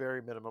at the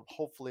very minimum,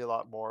 hopefully a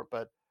lot more.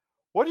 But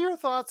what are your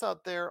thoughts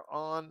out there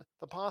on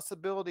the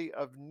possibility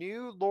of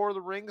new Lord of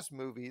the Rings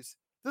movies?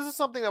 This is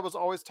something that was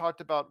always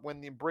talked about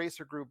when the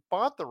Embracer Group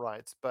bought the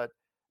rights, but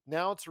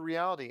now it's a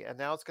reality and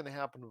now it's going to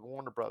happen with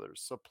Warner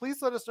Brothers. So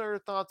please let us know your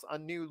thoughts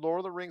on new Lord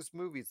of the Rings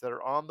movies that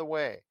are on the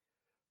way.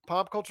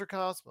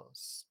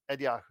 Popculturecosmos at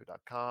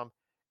yahoo.com.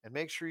 And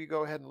make sure you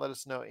go ahead and let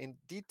us know in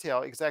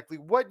detail exactly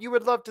what you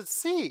would love to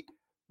see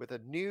with a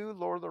new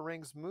Lord of the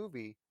Rings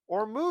movie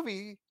or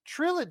movie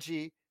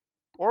trilogy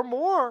or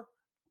more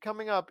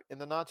coming up in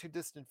the not too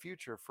distant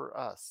future for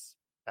us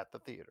at the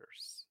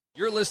theaters.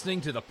 You're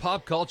listening to the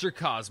Pop Culture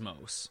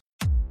Cosmos.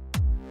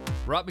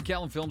 Rob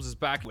McCallum Films is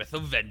back with a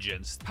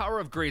vengeance. Power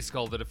of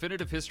Grayskull, the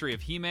definitive history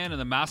of He-Man and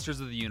the Masters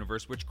of the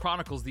Universe, which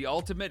chronicles the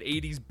ultimate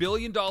 80s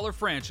billion-dollar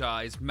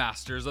franchise,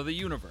 Masters of the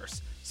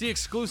Universe. See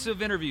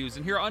exclusive interviews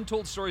and hear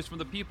untold stories from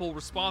the people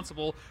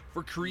responsible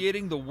for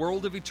creating the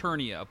world of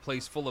Eternia, a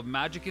place full of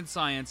magic and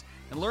science,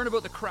 and learn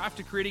about the craft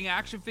of creating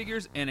action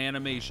figures and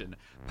animation.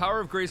 Power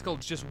of Grayskull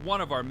is just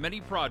one of our many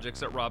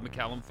projects at Rob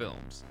McCallum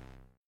Films.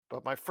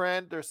 But my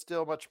friend, there's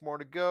still much more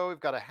to go. We've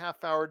got a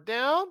half hour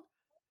down,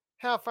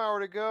 half hour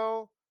to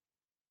go.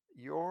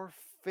 Your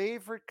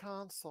favorite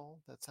console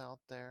that's out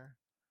there,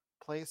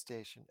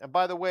 PlayStation. And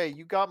by the way,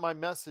 you got my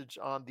message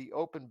on the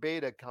open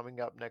beta coming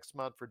up next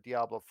month for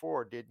Diablo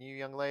 4, didn't you,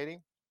 young lady?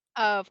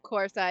 Of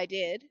course I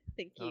did.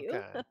 Thank you.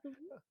 Okay.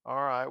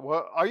 All right.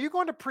 Well, are you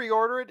going to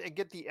pre-order it and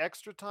get the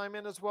extra time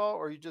in as well,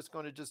 or are you just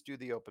going to just do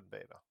the open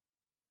beta?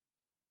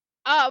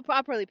 I'll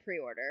properly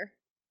pre-order.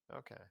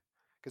 Okay.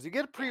 Because you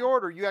get a Yeah.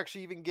 pre-order, you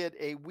actually even get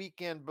a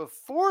weekend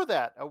before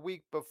that, a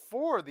week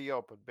before the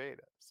open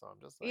beta. So I'm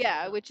just letting you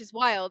Yeah, know. which is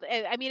wild.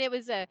 And I mean, it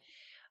was a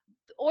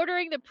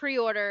ordering the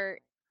pre-order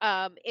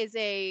is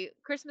a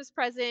Christmas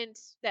present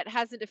that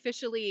hasn't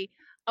officially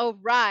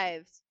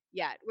arrived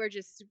yet.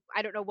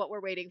 I don't know what we're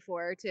waiting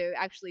for to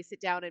actually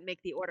sit down and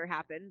make the order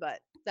happen,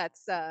 but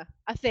that's a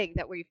thing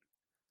that we've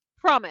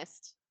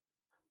promised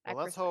Well, at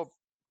let's Christmas. hope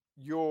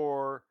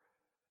your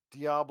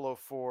Diablo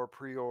 4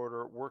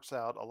 pre-order works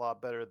out a lot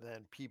better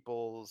than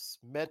people's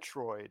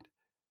Metroid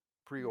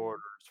Mm.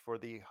 pre-orders for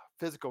the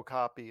physical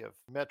copy of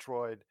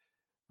Metroid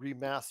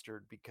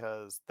Remastered,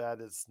 because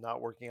that is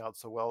not working out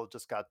so well. It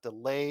just got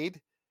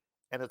delayed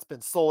and it's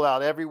been sold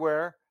out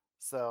everywhere.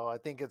 So I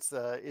think it's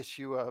a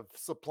issue of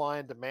supply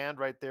and demand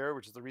right there,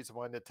 which is the reason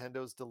why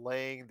Nintendo's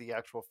delaying the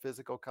actual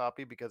physical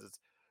copy, because it's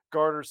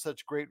garner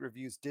such great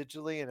reviews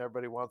digitally, and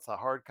everybody wants a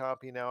hard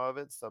copy now of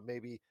it. So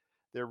maybe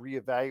they're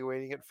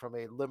reevaluating it from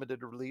a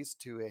limited release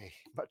to a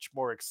much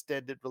more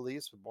extended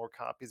release with more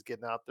copies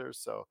getting out there.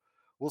 So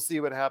we'll see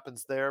what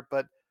happens there.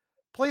 But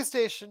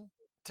PlayStation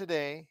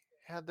today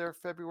had their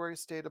February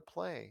state of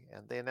play,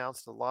 and they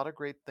announced a lot of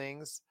great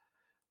things,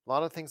 a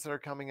lot of things that are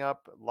coming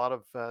up, a lot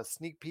of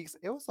sneak peeks.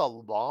 It was a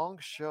long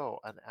show,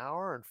 an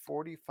hour and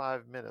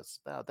 45 minutes.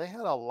 Now, they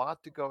had a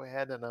lot to go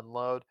ahead and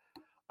unload.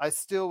 I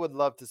still would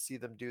love to see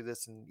them do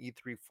this in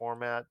E3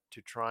 format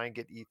to try and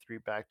get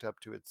E3 backed up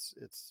to its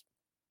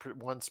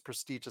once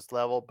prestigious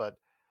level, but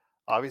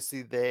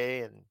obviously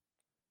they and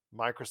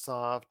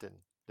Microsoft and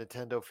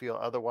Nintendo feel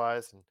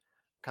otherwise, and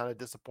kind of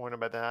disappointed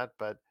by that.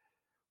 But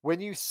when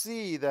you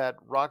see that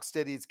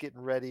Rocksteady's getting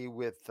ready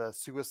with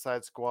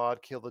Suicide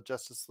Squad, Kill the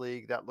Justice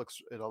League, that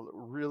looks in a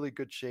really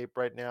good shape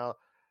right now.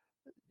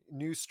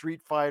 New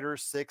Street Fighter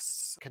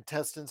 6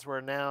 contestants were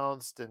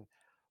announced, and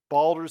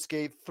Baldur's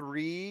Gate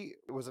 3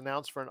 was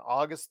announced for an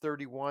August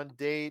 31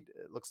 date.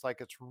 It looks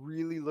like it's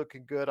really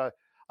looking good.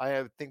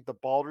 Think the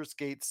Baldur's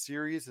Gate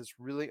series is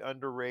really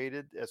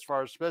underrated as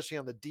far as especially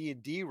on the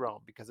D&D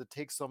realm because it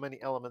takes so many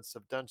elements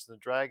of Dungeons and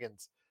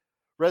Dragons.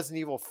 Resident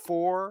Evil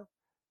 4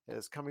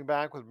 is coming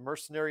back with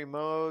mercenary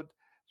mode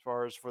as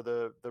far as for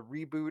the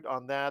reboot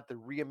on that, the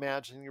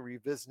reimagining,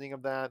 revisiting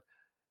of that.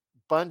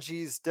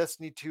 Bungie's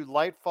Destiny 2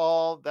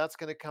 Lightfall, that's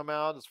going to come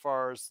out as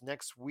far as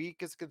next week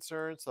is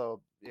concerned.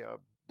 So,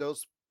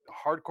 those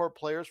hardcore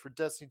players for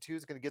Destiny 2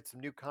 is going to get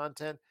some new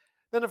content.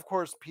 Then, of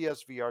course,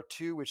 PSVR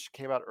 2, which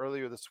came out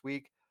earlier this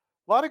week.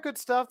 A lot of good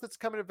stuff that's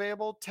coming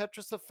available.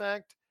 Tetris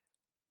Effect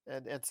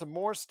and some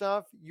more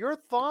stuff. Your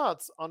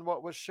thoughts on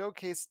what was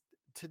showcased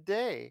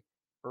today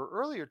or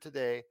earlier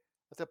today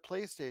at the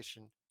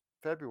PlayStation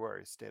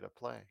February State of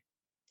Play?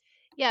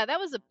 Yeah, that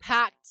was a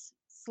packed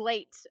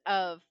slate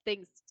of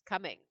things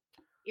coming.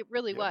 It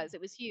really Yep. was.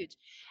 It was huge.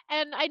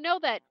 And I know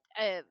that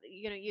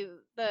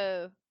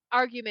the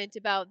argument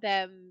about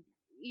them,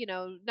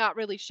 not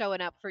really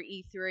showing up for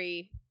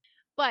E3,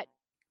 but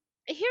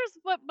here's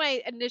what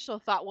my initial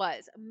thought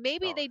was.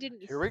 Maybe All they right.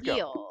 didn't Here we go.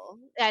 feel.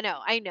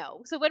 I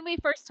know. So when we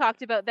first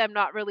talked about them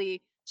not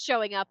really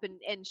showing up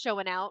and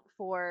showing out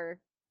for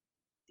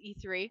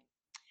E3,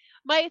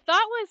 my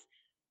thought was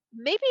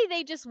maybe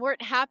they just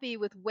weren't happy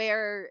with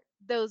where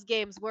those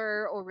games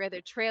were or where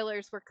the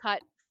trailers were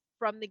cut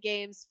from the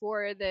games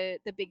for the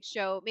big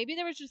show. Maybe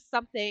there was just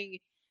something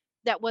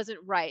that wasn't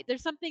right.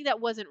 There's something that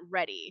wasn't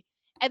ready.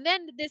 And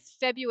then this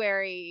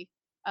February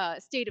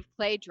state of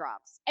play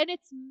drops and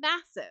it's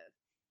massive.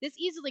 This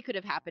easily could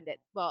have happened at,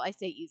 well, I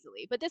say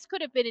easily, but this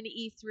could have been an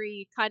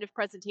E3 kind of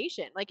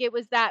presentation. Like it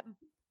was that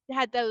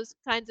had those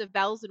kinds of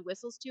bells and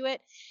whistles to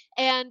it.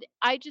 And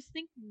I just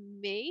think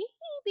maybe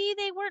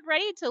they weren't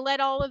ready to let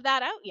all of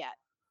that out yet.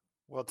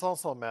 Well, it's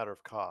also a matter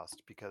of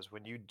cost because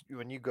when you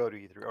go to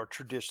E3 or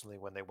traditionally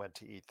when they went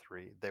to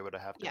E3, they would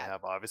have to Yeah.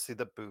 have obviously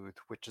the booth,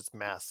 which is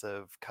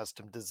massive,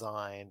 custom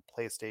design,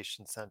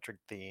 PlayStation centric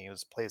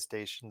themes,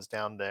 PlayStation's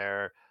down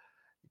there,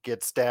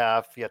 get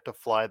staff, you have to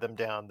fly them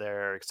down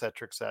there, et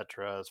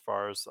cetera, as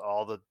far as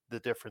all the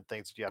different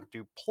things that you have to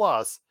do.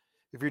 Plus,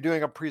 if you're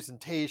doing a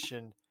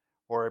presentation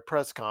or a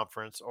press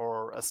conference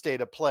or a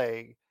state of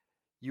play,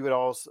 you would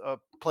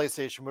also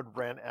PlayStation would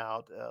rent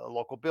out a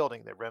local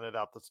building. They rented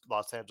out the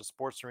Los Angeles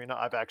Sports Arena.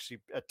 I've actually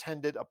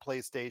attended a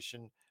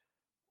PlayStation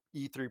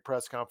E3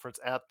 press conference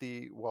at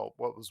what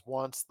was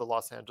once the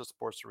Los Angeles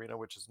Sports Arena,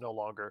 which is no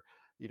longer.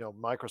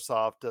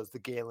 Microsoft does the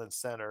Galen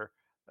Center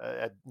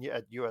at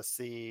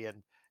USC,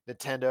 and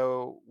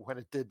Nintendo when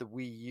it did the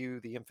Wii U,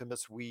 the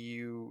infamous Wii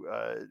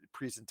U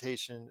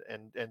presentation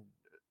and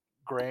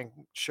grand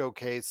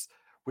showcase,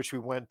 which we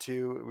went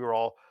to. We were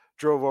all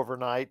drove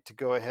overnight to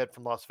go ahead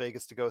from Las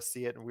Vegas to go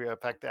see it, and we in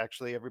fact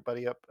actually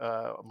everybody up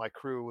my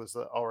crew was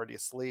already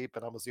asleep,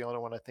 and I was the only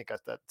one I think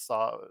that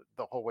saw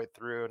the whole way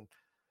through and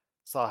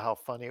saw how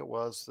funny it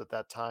was at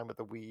that time with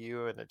the Wii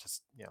U, and it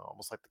just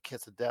almost like the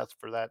kiss of death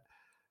for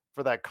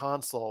that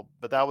console.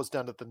 But that was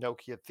done at the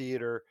Nokia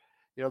Theater.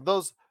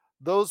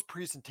 Those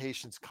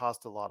presentations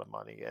cost a lot of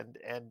money,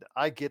 and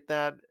I get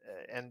that,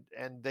 and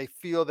they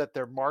feel that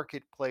their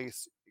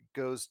marketplace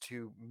goes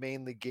to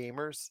mainly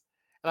gamers.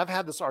 And I've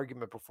had this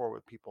argument before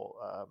with people.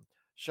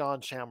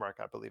 Sean Shamrock,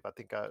 I believe, I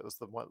think it was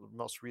the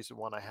most recent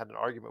one I had an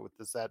argument with,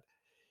 is that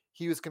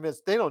he was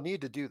convinced they don't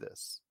need to do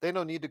this. They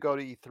don't need to go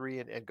to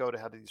E3 and go to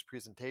have these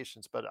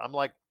presentations. But I'm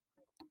like,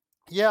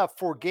 yeah,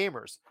 for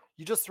gamers,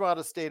 you just throw out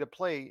a state of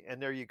play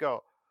and there you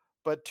go.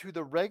 But to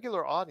the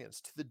regular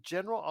audience, to the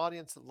general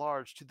audience at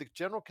large, to the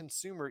general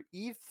consumer,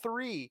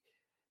 E3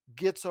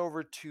 gets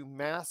over to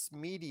mass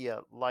media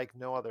like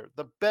no other.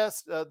 The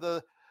best,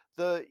 the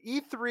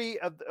E3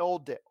 of the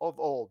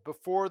old,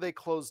 before they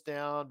closed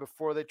down,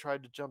 before they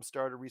tried to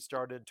jumpstart or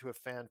restart it into a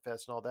fan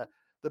fest and all that.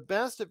 The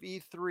best of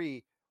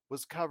E3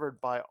 was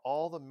covered by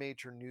all the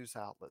major news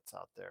outlets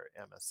out there: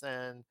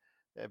 MSN,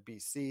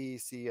 NBC,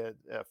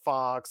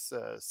 Fox,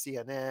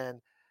 CNN.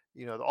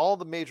 All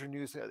the major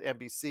news,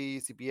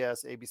 NBC,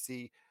 CBS,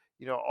 ABC.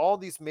 All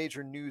these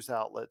major news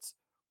outlets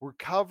were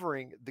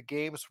covering the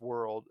games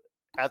world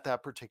at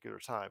that particular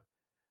time,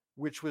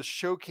 which was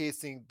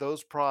showcasing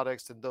those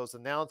products and those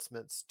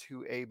announcements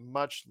to a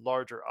much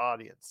larger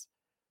audience.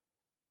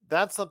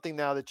 That's something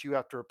now that you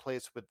have to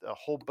replace with a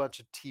whole bunch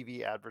of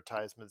TV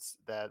advertisements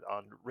that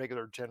on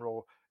regular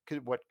general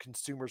what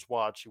consumers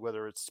watch,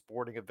 whether it's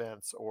sporting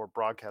events or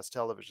broadcast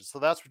television. So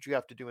that's what you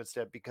have to do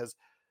instead, because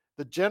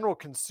the general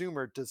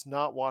consumer does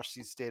not watch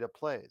these state of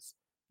plays.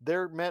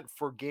 They're meant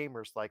for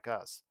gamers like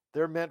us.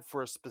 They're meant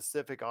for a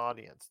specific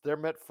audience. They're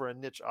meant for a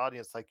niche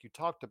audience, like you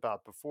talked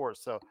about before.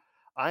 So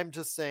I'm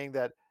just saying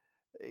that,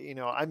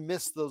 I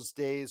miss those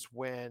days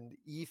when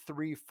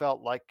E3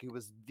 felt like it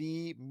was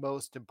the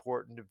most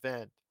important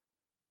event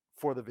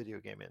for the video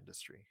game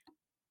industry.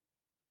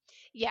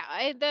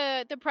 Yeah,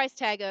 the price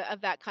tag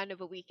of that kind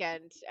of a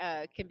weekend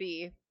can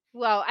be,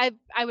 well,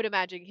 I would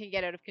imagine, can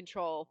get out of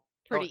control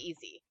Oh, pretty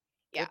easy.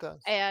 Yeah, it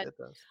does. and It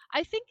does.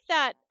 I think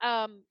that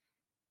I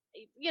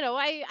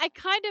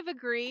kind of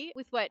agree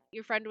with what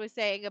your friend was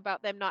saying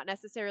about them not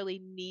necessarily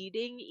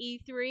needing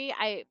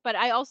E3. But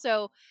I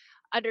also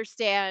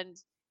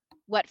understand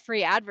what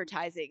free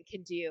advertising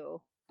can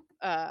do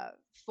uh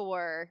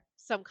for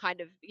some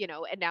kind of,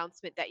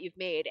 announcement that you've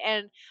made.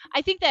 And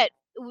I think that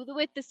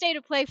with the state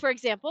of play, for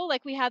example,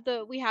 like we have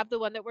the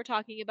one that we're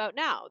talking about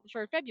now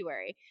for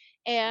February.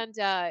 And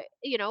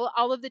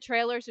all of the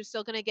trailers are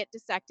still going to get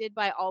dissected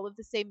by all of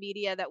the same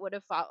media that would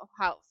have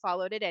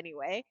followed it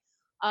anyway.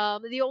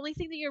 The only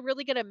thing that you're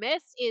really going to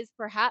miss is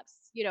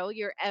perhaps,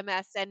 your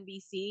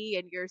MSNBC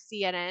and your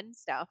CNN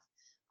stuff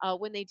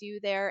when they do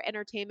their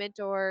entertainment,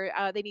 or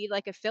they need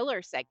like a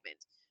filler segment.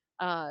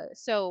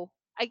 So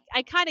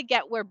I kind of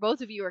get where both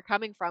of you are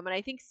coming from. And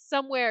I think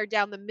somewhere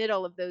down the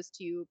middle of those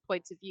two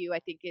points of view, I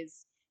think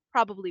is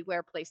probably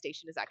where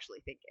PlayStation is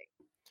actually thinking.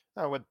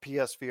 With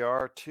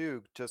PSVR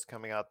 2 just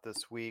coming out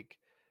this week,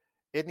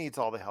 it needs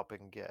all the help it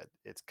can get.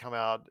 It's come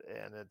out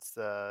and it's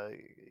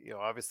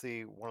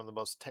obviously one of the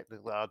most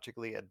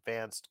technologically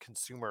advanced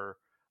consumer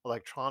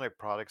electronic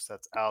products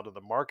that's out of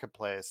the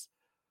marketplace.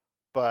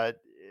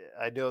 But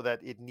I know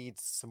that it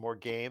needs some more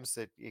games.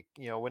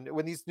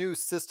 When these new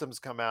systems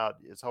come out,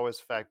 it's always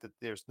the fact that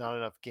there's not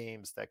enough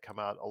games that come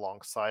out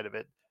alongside of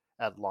it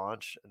at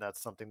launch, and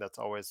that's something that's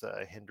always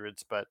a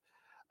hindrance. But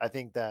I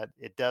think that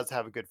it does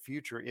have a good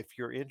future if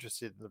you're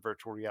interested in the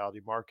virtual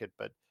reality market.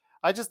 But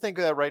I just think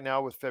that right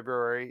now with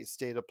February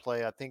State of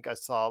Play, I think I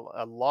saw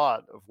a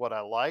lot of what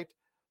I liked.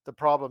 The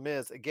problem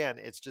is, again,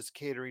 it's just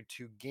catering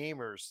to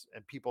gamers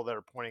and people that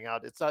are pointing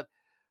out it's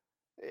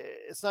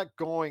not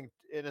going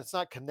and it's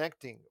not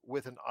connecting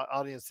with an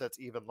audience that's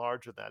even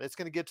larger than that. It's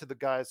going to get to the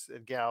guys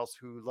and gals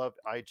who love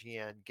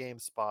IGN,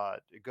 GameSpot.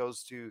 It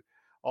goes to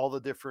all the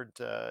different,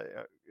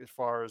 as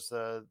far as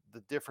the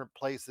different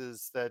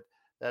places that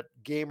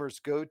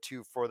gamers go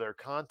to for their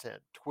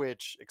content,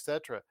 Twitch,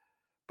 etc.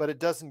 But it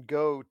doesn't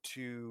go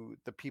to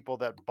the people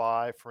that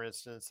buy, for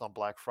instance, on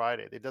Black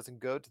Friday. It doesn't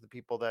go to the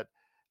people that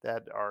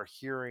are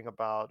hearing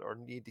about or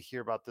need to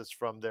hear about this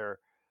from their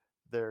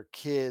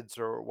kids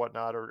or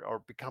whatnot,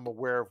 or become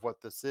aware of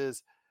what this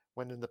is,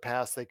 when in the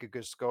past they could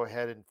just go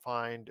ahead and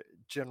find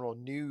general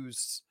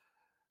news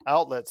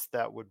outlets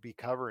that would be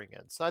covering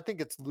it. So I think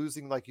it's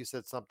losing, like you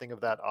said, something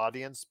of that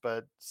audience,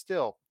 but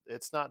still,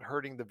 it's not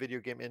hurting the video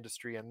game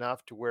industry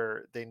enough to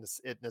where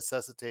it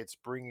necessitates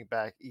bringing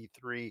back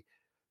E3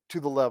 to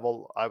the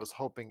level I was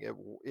hoping it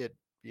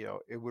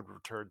would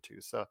return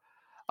to. So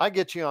I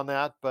get you on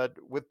that, but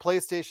with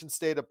PlayStation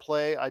State of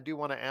Play, I do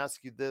want to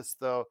ask you this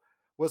though.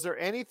 Was there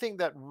anything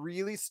that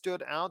really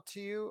stood out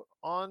to you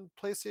on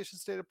PlayStation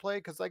State of Play?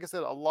 Because, like I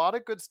said, a lot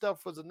of good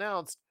stuff was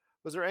announced.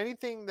 Was there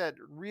anything that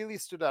really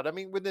stood out? I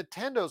mean, with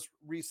Nintendo's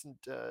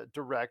recent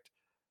direct,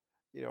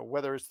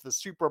 whether it's the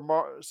Super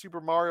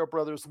Mario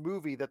Brothers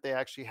movie that they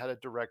actually had a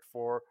direct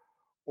for,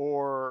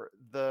 or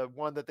the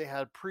one that they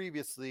had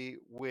previously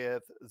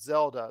with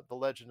Zelda, The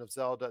Legend of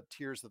Zelda: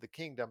 Tears of the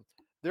Kingdom,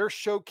 they're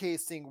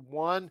showcasing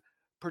one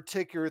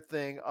particular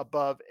thing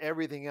above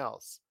everything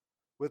else.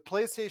 With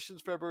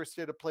PlayStation's February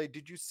State of Play,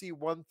 did you see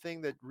one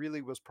thing that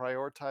really was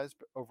prioritized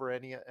over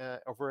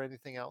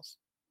anything else?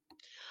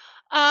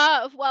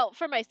 Well,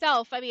 for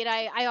myself, I mean,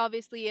 I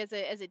obviously, as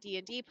a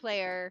D&D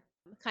player,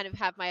 kind of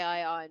have my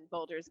eye on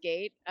Baldur's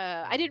Gate.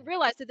 I didn't Mhm.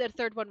 realize that the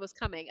third one was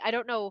coming. I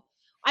don't know.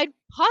 I'm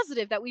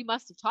positive that we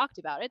must have talked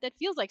about it. That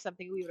feels like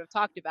something we would have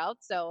talked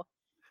about. So,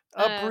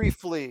 um,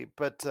 Briefly,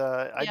 but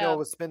I yeah,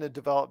 know it's been in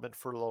development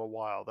for a little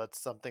while. That's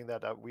something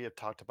that we have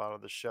talked about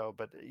on the show.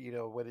 But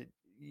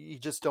you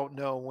just don't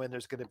know when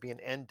there's going to be an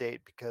end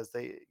date, because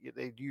they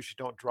usually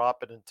don't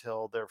drop it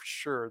until they're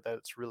sure that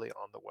it's really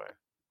on the way.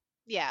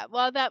 yeah.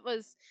 Well, that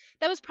was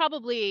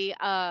probably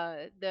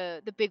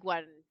the big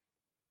one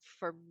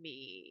for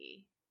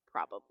me.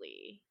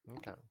 Probably,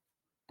 Okay,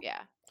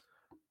 yeah.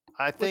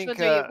 I Which think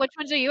ones are you? Which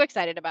ones are you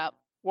excited about?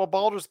 well,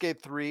 Baldur's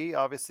Gate 3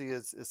 obviously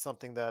is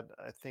something that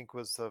I think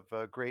was of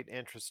great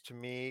interest to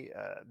me.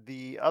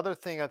 The other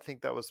thing I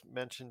think that was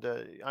mentioned,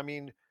 I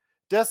mean,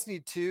 Destiny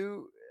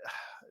 2,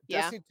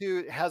 Yeah. Destiny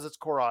 2 has its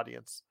core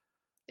audience.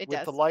 It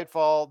with the does.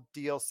 Lightfall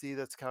DLC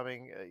that's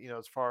coming,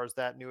 as far as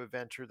that new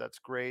adventure, that's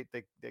great.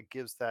 That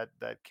gives that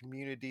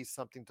community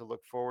something to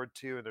look forward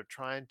to, and they're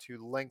trying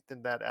to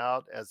lengthen that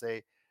out as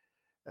a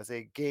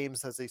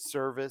games as a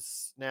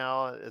service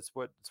now. It's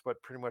what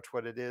pretty much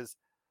what it is.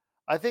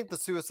 I think the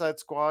Suicide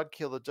Squad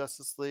Kill the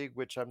Justice League,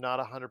 which I'm not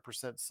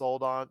 100%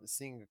 sold on,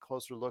 seeing a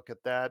closer look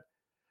at that.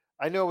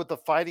 I know with the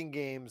fighting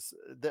games,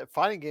 the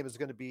fighting game is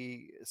going to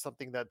be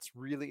something that's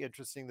really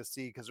interesting to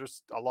see because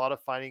there's a lot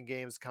of fighting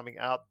games coming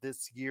out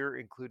this year,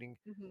 including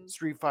Hmm.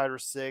 Street Fighter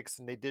 6,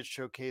 and they did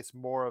showcase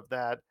more of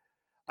that.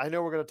 I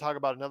know we're going to talk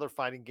about another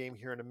fighting game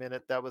here in a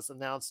minute that was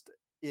announced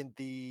in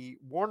the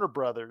Warner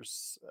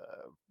Brothers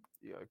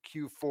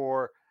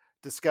Q4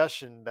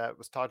 discussion that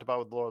was talked about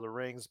with Lord of the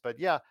Rings. But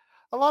yeah,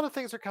 a lot of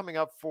things are coming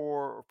up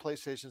for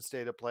PlayStation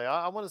State of Play.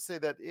 I want to say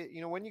that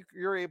when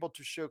you're able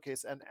to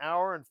showcase an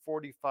hour and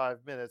 45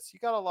 minutes, you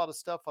got a lot of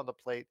stuff on the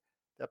plate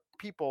that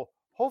people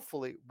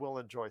hopefully will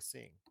enjoy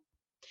seeing.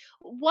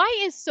 Why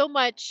is so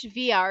much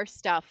VR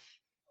stuff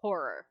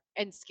horror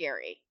and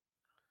scary?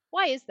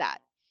 Why is that?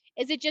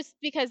 Is it just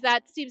because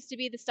that seems to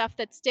be the stuff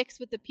that sticks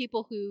with the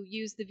people who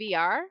use the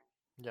VR?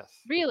 Yes.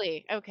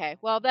 Really? Okay.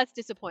 Well, that's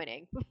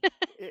disappointing. I-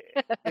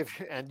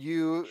 If and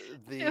you,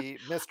 the I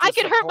mistress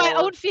can of hurt my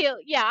own horror,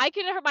 yeah, I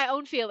can hurt my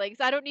own feelings.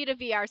 I don't need a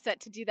VR set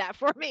to do that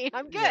for me.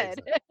 I'm yeah,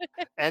 good.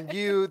 exactly. And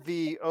you,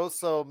 the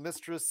also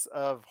mistress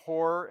of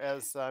horror,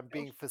 as I'm Oh,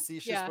 being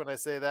facetious yeah, when I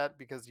say that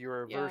because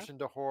your yeah. aversion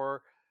to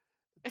horror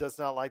does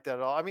not like that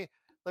at all. I mean,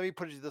 let me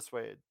put it this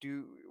way: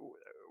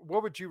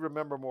 what would you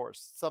remember more?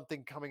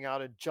 Something coming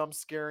out and jump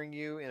scaring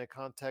you in a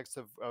context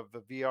of the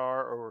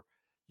VR, or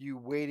you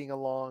wading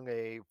along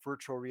a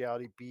virtual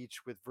reality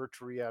beach with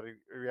virtual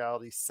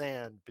reality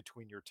sand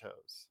between your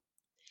toes?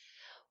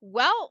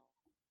 Well,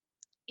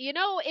 in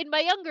my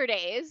younger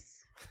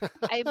days,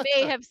 I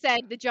may have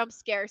said the jump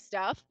scare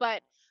stuff,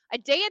 but a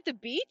day at the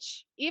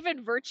beach,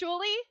 even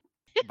virtually?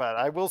 But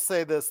I will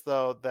say this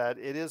though, that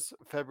it is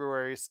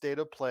February State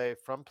of Play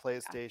from Yeah.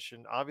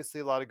 PlayStation. Obviously,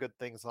 a lot of good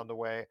things on the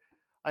way.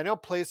 I know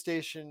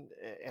PlayStation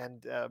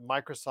and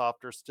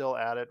Microsoft are still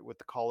at it with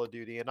the Call of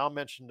Duty, and I'll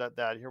mention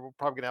that here. We're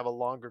probably gonna have a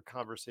longer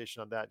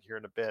conversation on that here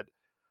in a bit.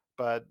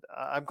 But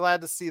I'm glad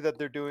to see that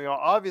they're doing.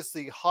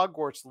 Obviously,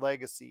 Hogwarts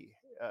Legacy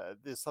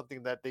is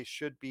something that they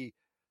should be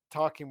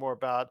talking more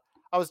about.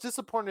 I was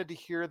disappointed to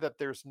hear that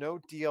there's no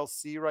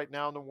DLC right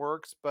now in the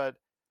works, but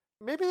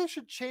maybe they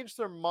should change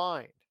their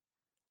mind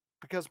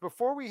because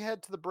before we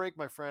head to the break,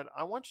 my friend,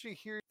 I want you to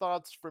hear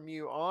thoughts from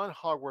you on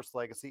Hogwarts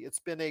Legacy.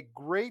 It's been a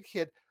great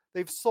hit.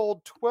 They've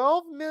sold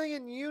 12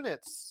 million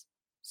units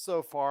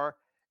so far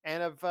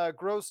and have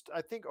grossed,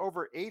 I think,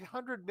 over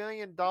 $800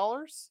 million.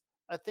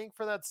 I think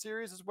for that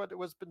series is what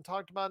was been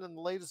talked about in the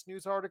latest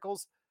news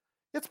articles.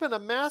 It's been a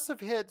massive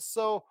hit.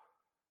 So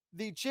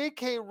the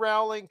J.K.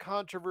 Rowling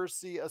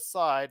controversy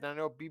aside, and I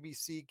know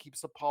BBC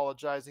keeps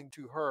apologizing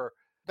to her.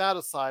 That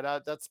aside,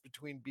 that's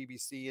between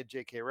BBC and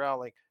J.K.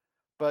 Rowling,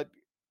 but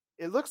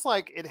it looks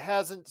like it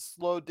hasn't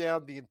slowed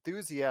down the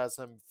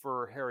enthusiasm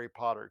for Harry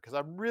Potter because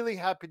I'm really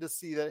happy to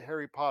see that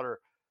Harry Potter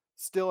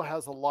still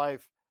has a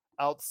life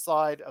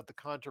outside of the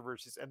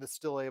controversies and is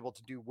still able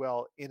to do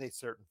well in a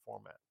certain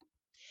format.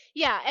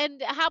 Yeah,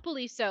 and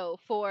happily so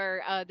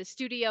for the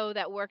studio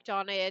that worked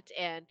on it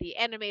and the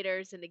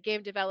animators and the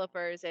game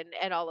developers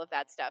and all of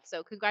that stuff.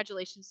 So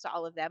congratulations to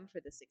all of them for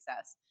the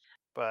success.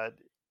 But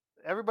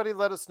everybody,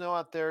 let us know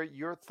out there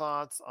your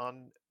thoughts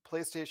on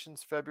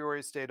PlayStation's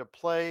February State of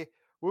Play.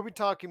 We'll be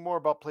talking more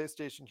about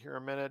PlayStation here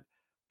in a minute.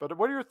 But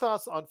what are your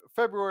thoughts on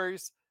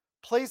February's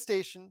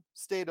PlayStation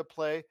State of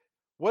Play?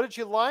 What did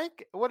you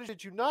like? What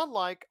did you not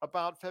like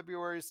about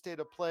February's State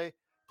of Play?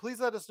 Please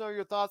let us know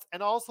your thoughts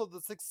and also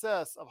the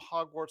success of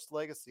Hogwarts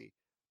Legacy.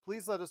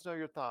 Please let us know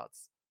your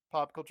thoughts.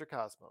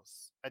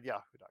 PopCultureCosmos at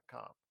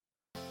yahoo.com.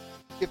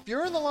 If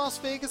you're in the Las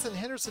Vegas and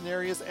Henderson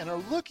areas and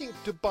are looking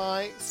to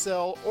buy,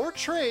 sell, or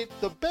trade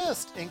the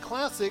best in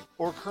classic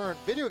or current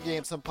video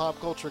games and pop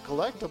culture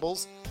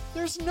collectibles,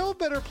 there's no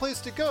better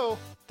place to go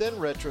than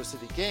Retro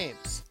City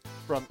Games.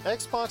 From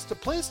Xbox to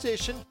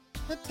PlayStation,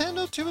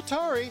 Nintendo to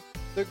Atari,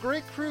 the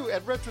great crew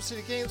at Retro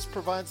City Games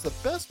provides the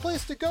best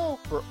place to go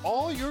for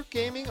all your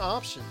gaming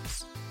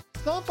options.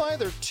 Stop by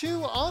their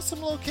two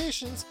awesome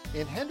locations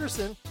in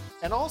Henderson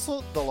and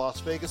also the Las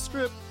Vegas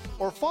Strip,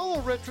 or follow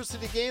Retro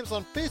City Games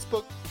on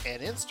Facebook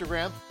and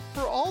Instagram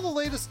for all the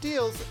latest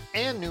deals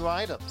and new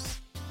items.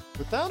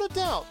 Without a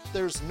doubt,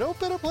 there's no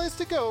better place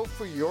to go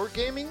for your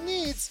gaming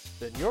needs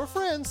than your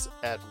friends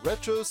at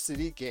Retro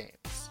City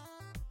Games.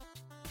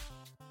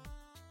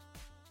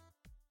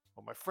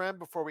 Well, my friend,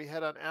 before we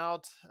head on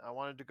out, I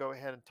wanted to go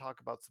ahead and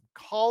talk about some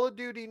Call of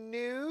Duty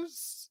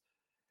news.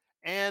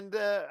 And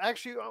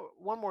actually,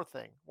 one more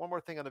thing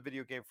on the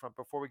video game front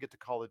before we get to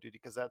Call of Duty,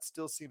 because that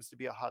still seems to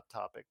be a hot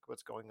topic,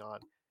 what's going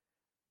on.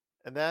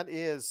 And that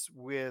is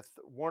with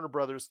Warner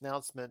Brothers'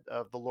 announcement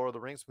of the Lord of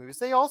the Rings movies.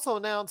 They also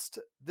announced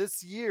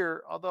this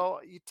year, although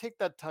you take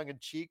that tongue in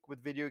cheek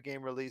with video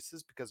game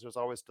releases because there's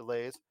always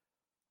delays,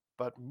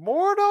 but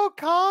Mortal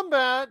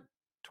Kombat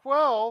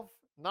 12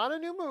 not a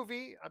new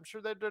movie. I'm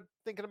sure that they're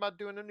thinking about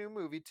doing a new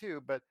movie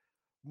too, but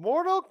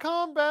Mortal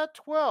Kombat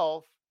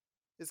 12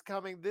 is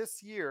coming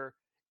this year,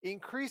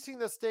 increasing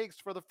the stakes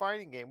for the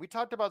fighting game. We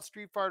talked about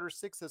Street Fighter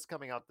 6 that's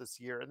coming out this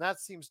year, and that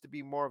seems to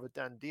be more of a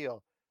done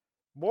deal.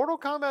 Mortal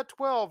Kombat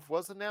 12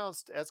 was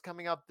announced as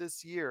coming out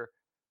this year.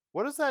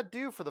 What does that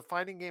do for the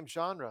fighting game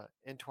genre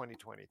in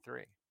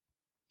 2023?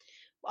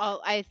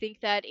 Well, I think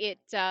that it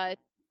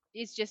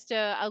is just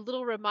a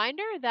little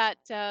reminder that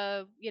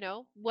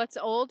what's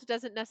old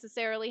doesn't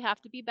necessarily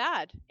have to be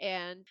bad,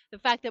 and the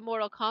fact that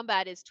Mortal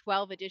Kombat is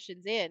 12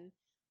 editions in,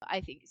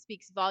 I think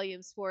speaks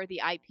volumes for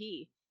the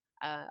IP.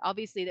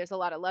 Obviously, there's a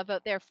lot of love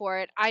out there for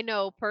it. I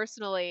know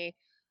personally,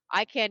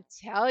 I can't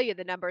tell you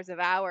the numbers of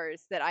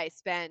hours that I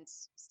spent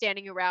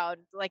standing around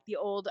like the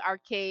old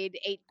arcade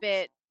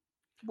 8-bit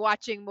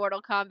watching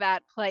Mortal Kombat,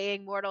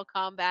 playing Mortal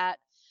Kombat.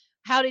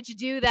 How did you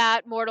do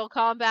that, Mortal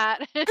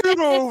Kombat? Get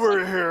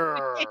over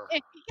here!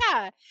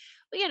 Yeah.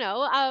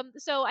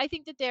 So I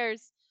think that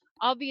there's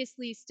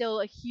obviously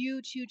still a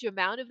huge, huge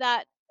amount of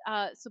that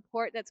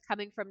support that's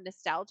coming from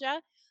nostalgia.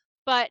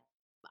 But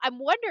I'm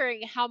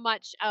wondering how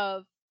much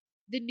of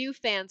the new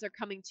fans are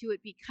coming to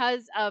it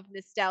because of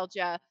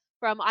nostalgia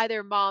from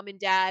either mom and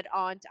dad,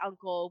 aunt,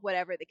 uncle,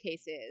 whatever the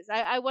case is.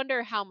 I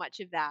wonder how much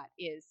of that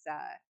is,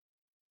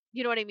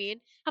 you know what I mean?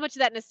 How much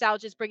of that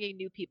nostalgia is bringing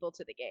new people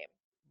to the game.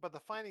 But the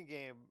fighting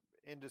game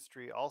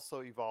industry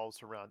also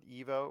evolves around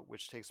Evo,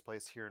 which takes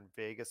place here in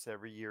Vegas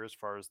every year as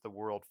far as the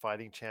World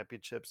Fighting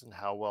Championships and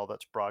how well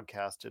that's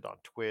broadcasted on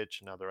Twitch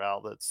and other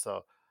outlets.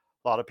 So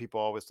a lot of people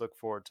always look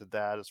forward to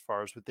that as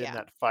far as within Yeah.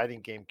 that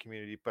fighting game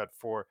community. But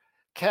for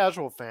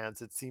casual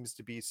fans, it seems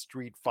to be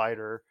Street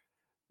Fighter,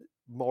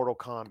 Mortal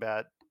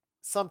Kombat,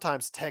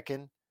 sometimes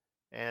Tekken,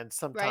 and Right.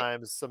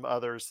 sometimes some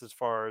others as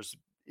far as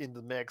in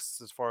the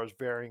mix, as far as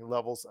varying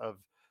levels of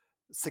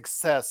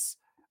success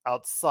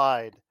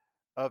outside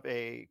of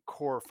a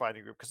core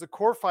fighting group. Because the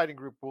core fighting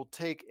group will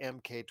take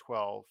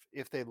MK12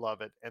 if they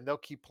love it, and they'll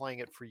keep playing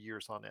it for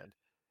years on end.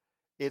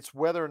 It's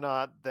whether or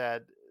not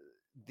that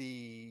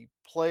the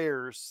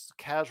players,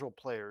 casual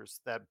players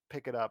that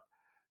pick it up,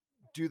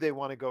 do they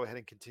want to go ahead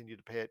and continue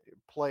to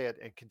play it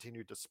and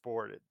continue to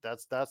sport it?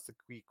 That's the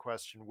key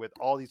question with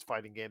all these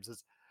fighting games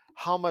is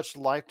how much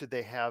life do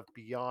they have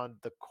beyond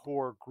the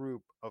core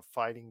group of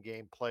fighting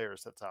game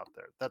players that's out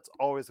there? That's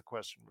always a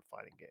question with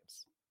fighting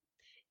games.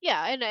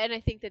 Yeah, and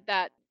I think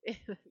that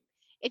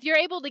if you're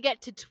able to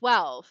get to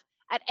 12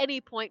 at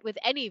any point with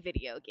any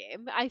video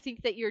game, I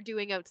think that you're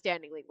doing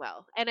outstandingly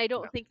well. And I Yeah,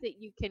 don't think that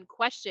you can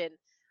question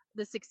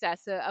the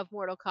success of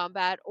Mortal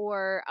Kombat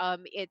or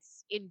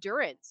its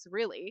endurance,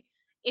 really.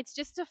 It's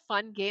just a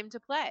fun game to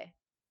play.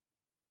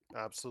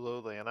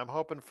 absolutely. And I'm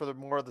hoping for the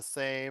more of the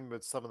same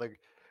with some of the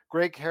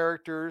great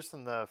characters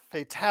and the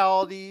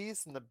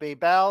fatalities and the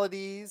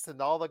babalities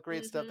and all the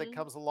great stuff that Mhm.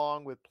 comes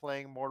along with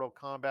playing Mortal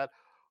Kombat.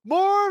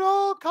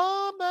 Mortal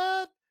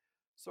Kombat!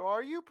 So,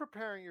 are you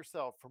preparing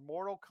yourself for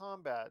Mortal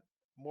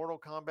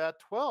Kombat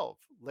 12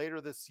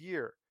 later this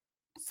year?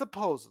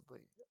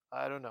 Supposedly.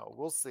 I don't know.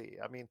 We'll see.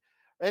 I mean,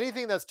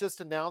 anything that's just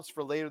announced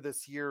for later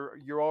this year,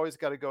 you're always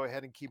got to go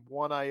ahead and keep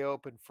one eye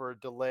open for a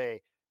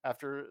delay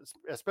after,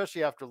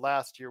 especially after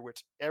last year,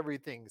 which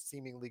everything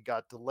seemingly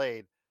got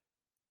delayed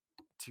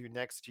to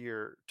next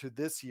year, to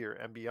this year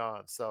and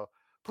beyond. So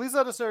please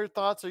let us know your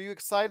thoughts. Are you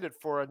excited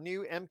for a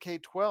new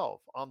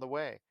MK12 on the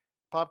way?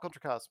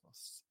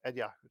 Popculturecosmos at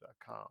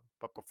yahoo.com.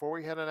 But before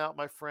we head on out,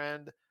 my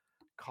friend,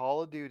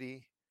 Call of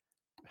Duty,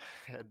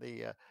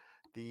 the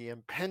the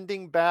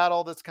impending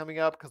battle that's coming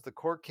up because the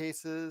court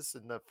cases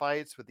and the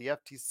fights with the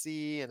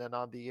FTC, and then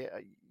on the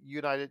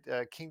United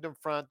Kingdom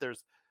front,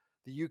 there's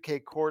the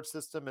UK court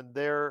system and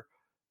their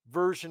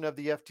version of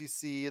the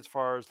FTC as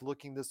far as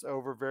looking this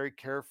over very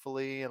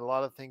carefully, and a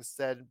lot of things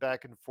said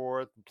back and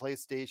forth. And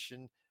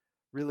PlayStation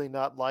really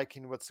not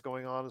liking what's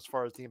going on as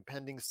far as the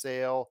impending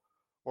sale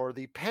or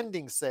the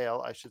pending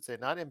sale, I should say,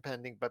 not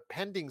impending, but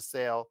pending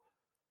sale,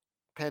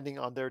 pending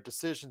on their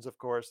decisions, of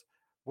course,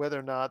 whether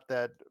or not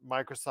that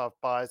Microsoft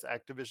buys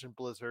Activision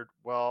Blizzard.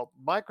 Well,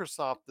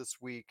 Microsoft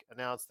this week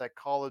announced that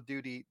Call of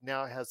Duty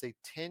now has a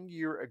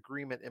 10-year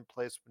agreement in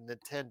place with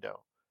Nintendo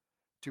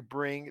to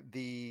bring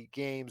the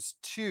games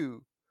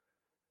to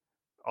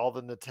all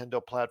the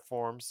Nintendo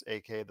platforms,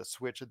 aka the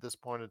Switch at this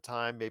point in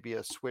time, maybe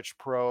a Switch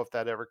Pro if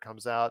that ever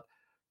comes out.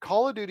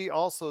 Call of Duty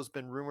also has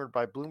been rumored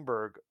by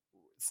Bloomberg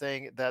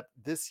saying that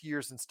this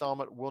year's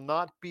installment will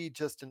not be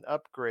just an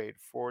upgrade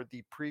for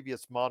the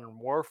previous Modern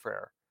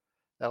Warfare.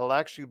 That'll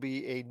actually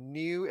be a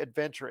new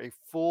adventure, a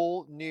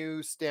full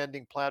new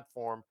standing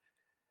platform.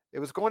 It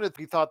was going to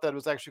be thought that it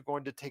was actually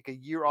going to take a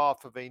year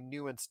off of a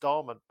new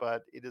installment,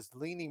 but it is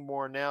leaning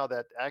more now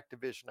that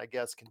Activision, I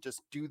guess, can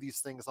just do these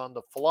things on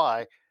the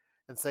fly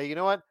and say, you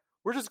know what,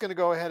 we're just going to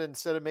go ahead and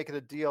instead of making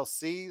a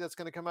DLC that's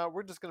going to come out,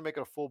 we're just going to make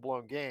it a full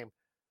blown game.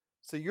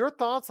 So, your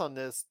thoughts on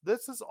this?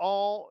 This is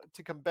all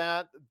to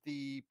combat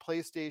the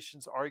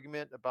PlayStation's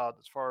argument about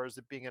as far as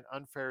it being an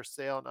unfair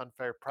sale and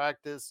unfair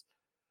practice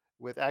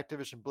with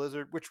Activision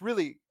Blizzard, which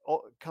really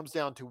comes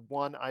down to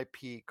one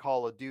IP,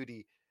 Call of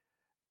Duty.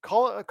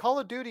 Call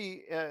of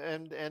Duty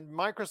and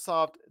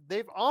Microsoft,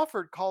 they've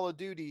offered Call of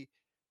Duty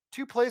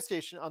to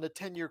PlayStation on a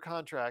 10-year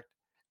contract,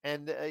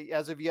 and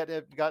as of yet,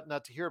 have got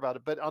not to hear about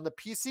it. But on the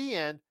PC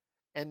end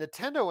and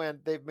Nintendo end,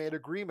 they've made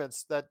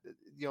agreements that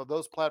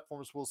those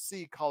platforms will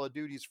see Call of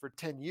Duties for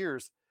 10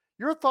 years.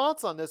 Your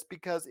thoughts on this?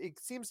 Because it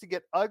seems to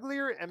get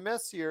uglier and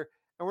messier,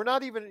 and we're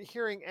not even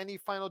hearing any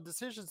final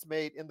decisions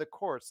made in the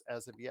courts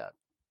as of yet.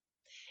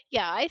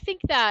 Yeah, I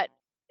think that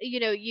you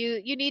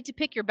need to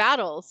pick your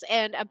battles,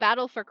 and a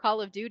battle for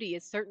Call of Duty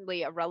is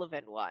certainly a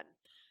relevant one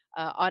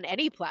on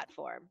any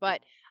platform.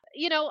 But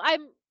you know, I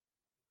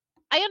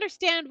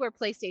understand where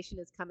PlayStation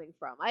is coming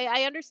from.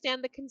 I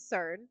understand the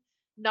concern,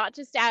 not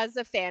just as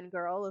a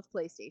fangirl of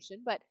PlayStation,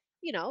 but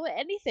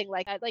anything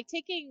like that, like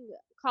taking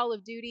Call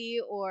of Duty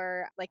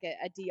or like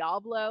a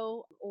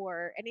Diablo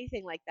or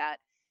anything like that,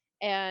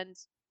 and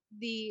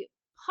the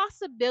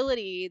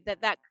possibility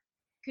that that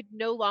could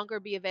no longer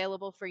be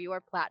available for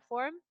your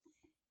platform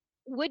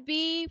would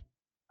be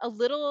a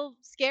little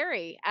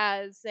scary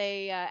as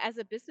a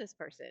business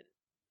person.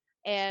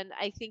 And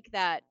I think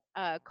that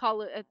the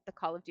Call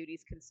of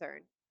Duty's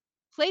concern,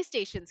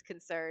 PlayStation's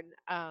concern,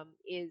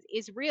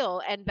 is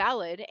real and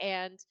valid.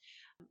 And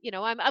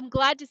I'm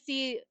glad to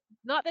see,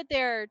 not that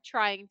they're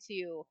trying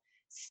to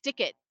stick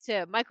it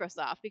to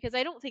Microsoft, because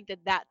I don't think that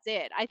that's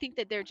it. I think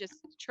that they're just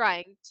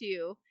trying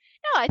to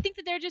no, I think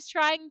that they're just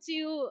trying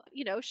to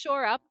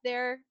shore up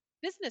their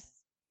business.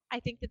 I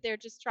think that they're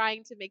just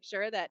trying to make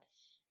sure that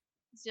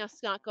it's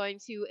just not going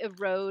to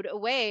erode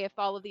away if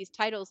all of these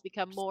titles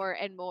become more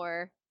and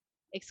more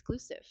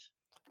exclusive.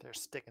 They're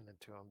sticking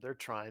it to them. They're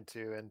trying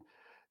to, and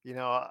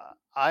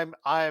I'm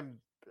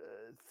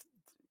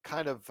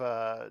kind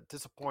of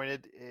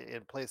disappointed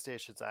in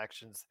PlayStation's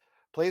actions.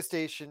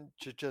 PlayStation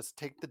should just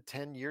take the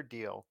 10-year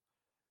deal,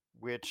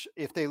 which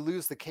if they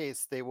lose the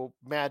case, they will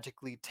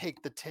magically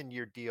take the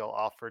 10-year deal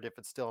offered if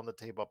it's still on the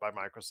table by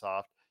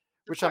Microsoft,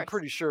 Of which I'm course.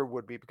 pretty sure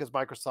would be because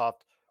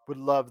Microsoft would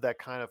love that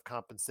kind of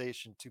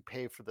compensation to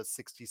pay for the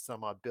 60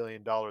 some odd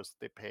 $billion that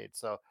they paid.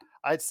 So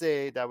I'd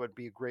say that would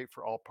be great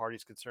for all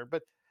parties concerned,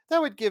 but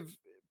that would give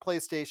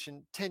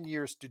PlayStation 10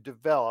 years to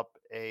develop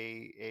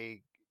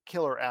a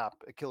killer app,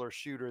 a killer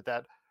shooter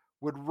that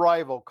would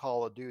rival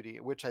Call of Duty,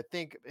 which I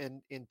think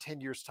in 10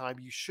 years time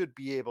you should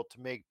be able to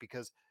make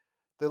because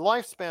the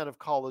lifespan of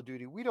Call of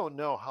Duty, we don't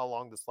know how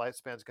long this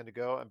lifespan is going to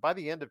go. And by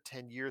the end of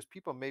 10 years,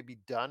 people may be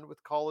done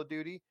with Call of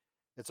Duty.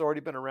 It's already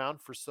been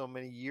around for so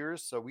many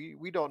years. So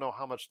we don't know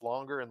how much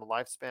longer in the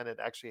lifespan it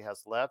actually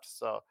has left.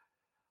 So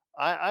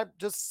I'm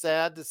just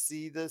sad to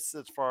see this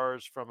as far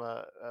as from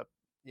a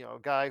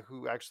guy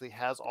who actually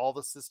has all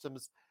the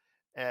systems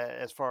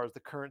as far as the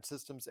current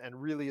systems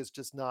and really is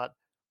just not.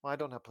 Well, I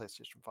don't have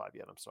PlayStation 5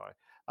 yet. I'm sorry.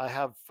 I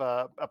have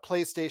a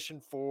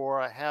PlayStation 4.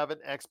 I have an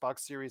Xbox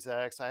Series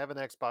X. I have an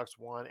Xbox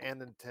One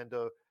and a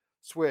Nintendo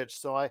Switch.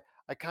 So I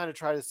kind of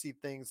try to see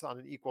things on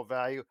an equal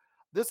value.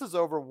 This is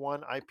over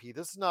one IP.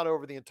 This is not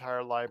over the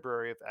entire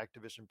library of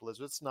Activision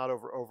Blizzard. It's not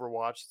over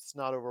Overwatch. It's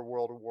not over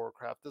World of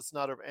Warcraft. It's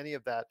not over any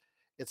of that.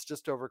 It's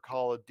just over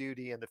Call of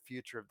Duty and the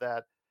future of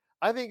that.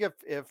 I think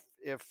if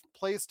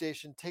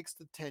PlayStation takes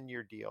the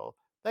 10-year deal,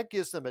 that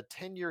gives them a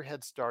 10-year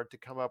head start to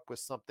come up with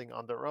something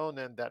on their own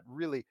end that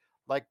really,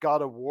 like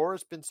God of War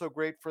has been so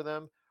great for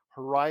them.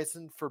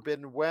 Horizon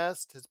Forbidden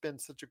West has been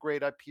such a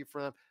great IP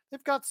for them.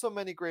 They've got so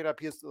many great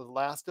IPs. The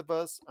Last of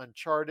Us,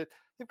 Uncharted.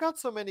 They've got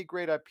so many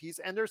great IPs,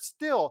 and they're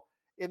still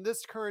in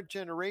this current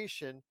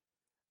generation.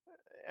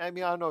 I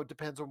mean, I don't know. It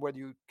depends on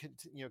whether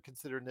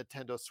consider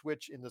Nintendo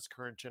Switch in this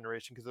current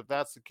generation. Because if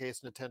that's the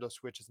case, Nintendo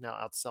Switch is now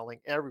outselling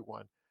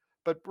everyone.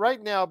 But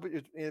right now,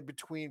 in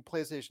between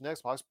PlayStation and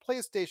Xbox,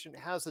 PlayStation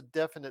has a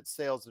definite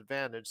sales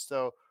advantage.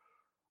 So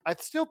I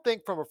still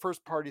think, from a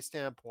first party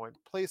standpoint,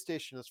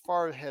 PlayStation is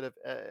far ahead of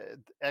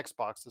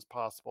Xbox as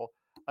possible.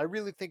 I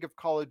really think if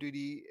Call of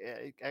Duty,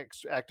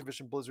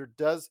 Activision Blizzard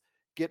does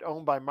get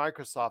owned by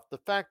Microsoft, the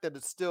fact that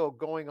it's still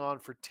going on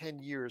for 10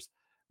 years,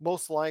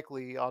 most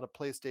likely on a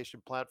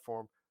PlayStation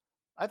platform,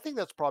 I think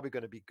that's probably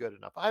going to be good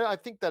enough. I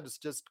think that it's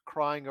just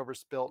crying over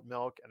spilt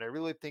milk. And I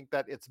really think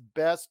that it's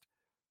best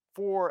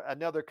for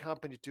another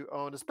company to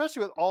own,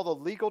 especially with all the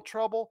legal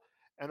trouble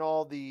and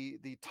all the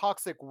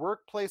toxic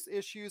workplace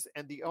issues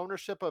and the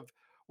ownership of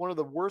one of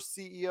the worst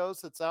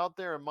CEOs that's out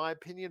there, in my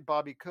opinion,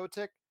 Bobby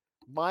Kotick.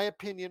 My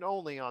opinion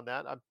only on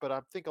that, but I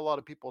think a lot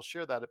of people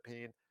share that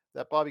opinion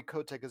that Bobby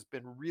Kotick has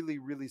been really,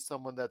 really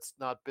someone that's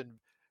not been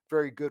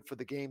very good for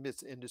the game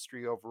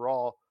industry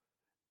overall.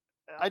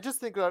 I just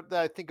think that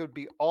I think it would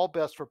be all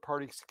best for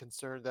parties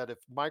concerned that if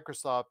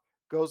Microsoft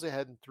goes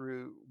ahead and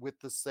through with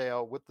the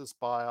sale, with this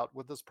buyout,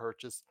 with this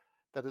purchase,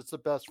 that it's the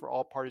best for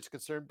all parties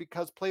concerned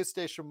because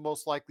PlayStation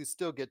most likely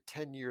still get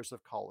 10 years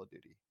of Call of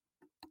Duty.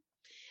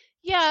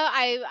 Yeah,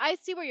 I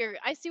see what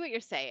you're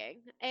saying.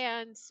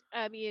 And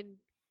I mean,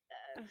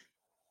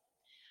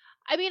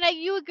 uh,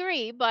 you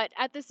agree, but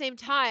at the same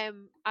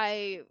time,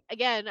 I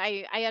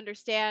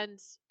understand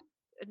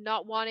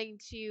not wanting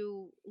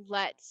to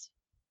let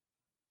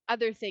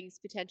other things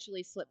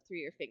potentially slip through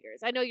your fingers?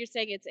 I know you're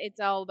saying it's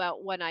all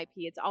about one IP.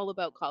 It's all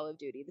about Call of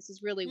Duty. This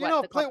is really You what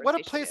know, the what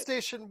if conversation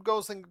is. PlayStation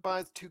goes and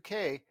buys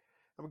 2K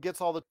and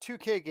gets all the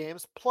 2K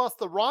games plus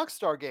the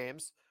Rockstar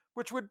games,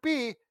 which would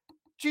be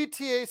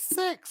GTA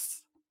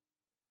 6?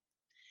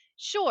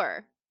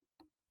 Sure,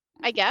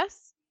 I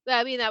guess.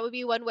 I mean, that would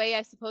be one way,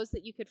 I suppose,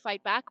 that you could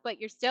fight back, but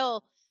you're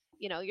still,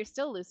 you're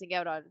still losing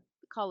out on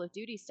Call of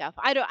Duty stuff.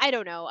 I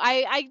don't know.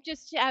 I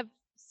just have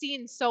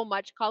seen so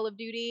much Call of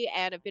Duty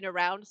and have been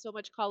around so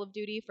much Call of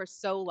Duty for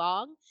so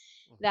long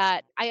Mhm.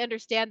 that I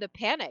understand the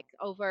panic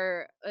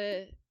over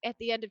at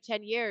the end of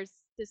 10 years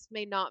this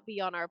may not be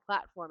on our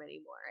platform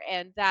anymore,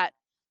 and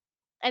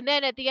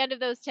then at the end of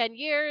those 10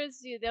 years,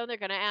 they're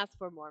going to ask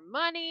for more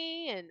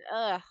money, and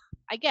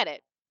I get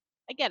it.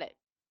 I get it.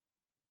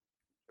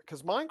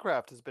 Because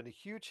Minecraft has been a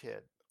huge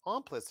hit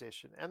on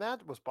PlayStation, and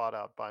that was bought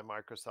out by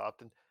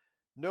Microsoft, and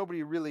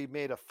nobody really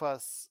made a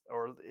fuss,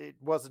 or it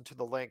wasn't to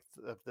the length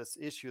of this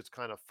issue. It's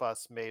kind of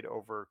fuss made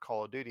over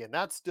Call of Duty, and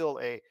that's still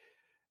a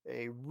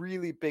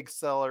really big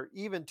seller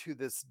even to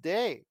this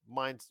day.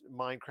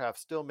 Minecraft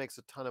still makes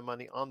a ton of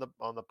money on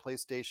the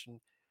PlayStation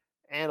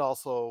and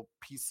also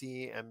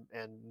PC and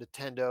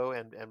Nintendo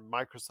and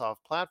Microsoft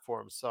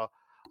platforms. So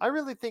I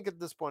really think at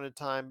this point in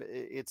time,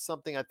 it's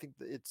something I think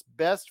that it's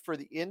best for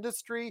the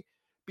industry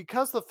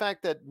because the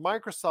fact that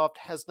Microsoft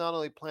has not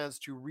only plans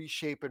to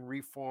reshape and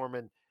reform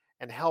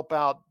and help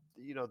out,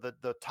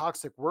 the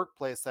toxic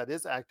workplace that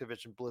is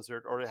Activision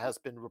Blizzard, or it has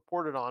been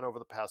reported on over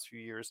the past few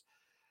years.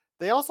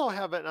 They also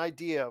have an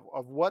idea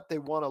of what they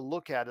want to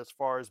look at as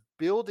far as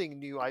building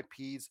new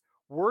IPs,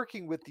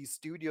 working with these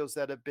studios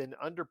that have been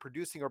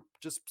underproducing or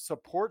just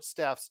support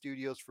staff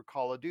studios for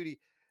Call of Duty,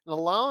 and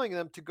allowing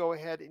them to go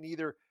ahead and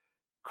either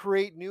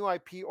create new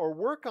IP or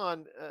work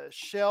on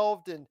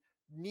shelved and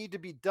need to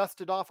be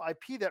dusted off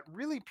IP that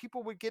really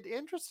people would get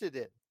interested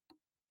in.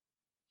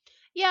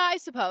 Yeah, I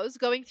suppose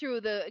going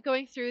through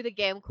the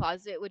game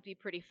closet would be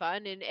pretty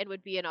fun and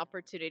would be an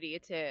opportunity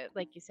to,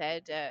 like you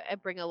said,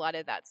 bring a lot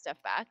of that stuff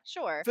back.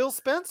 Sure. Phil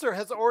Spencer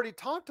has already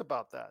talked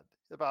about that,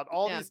 about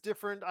all Yeah. these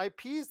different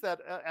IPs that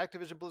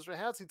Activision Blizzard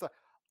has. He's like,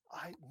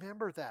 I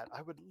remember that.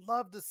 I would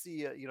love to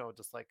see,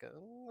 just like,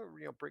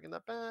 bringing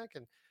that back.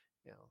 And,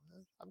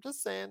 I'm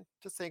just saying,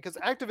 because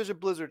Activision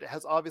Blizzard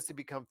has obviously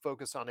become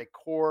focused on a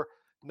core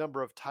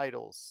number of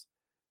titles.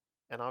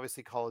 And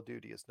obviously, Call of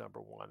Duty is number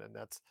one. And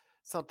that's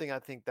something I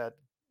think that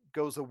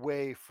goes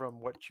away from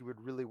what you would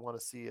really want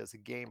to see as a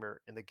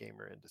gamer in the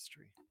gamer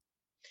industry.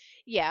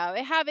 Yeah,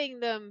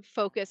 having them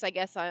focus, I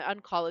guess, on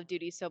Call of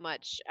Duty so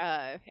much,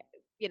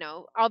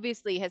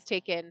 obviously has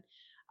taken,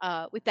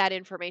 with that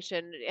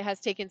information, it has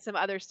taken some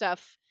other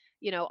stuff,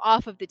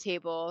 off of the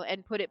table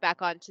and put it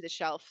back onto the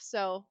shelf.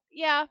 So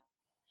yeah,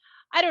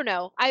 I don't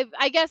know.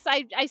 I guess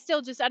I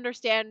still just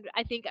understand.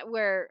 I think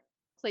where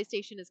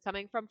PlayStation is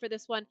coming from for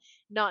this one,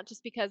 not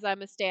just because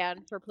I'm a stan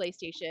for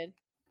PlayStation.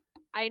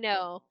 I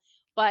know,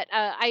 but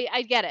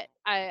I get it.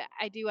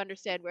 I do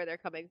understand where they're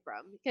coming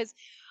from because,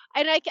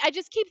 and I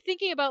just keep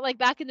thinking about like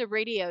back in the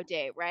radio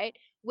day, right?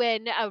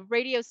 When a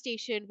radio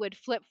station would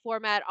flip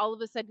format, all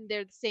of a sudden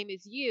they're the same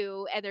as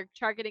you, and they're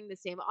targeting the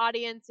same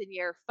audience, and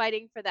you're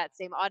fighting for that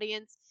same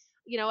audience.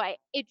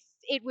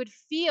 It would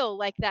feel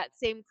like that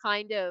same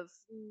kind of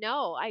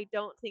no. I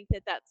don't think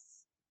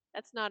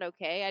that's not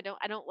okay.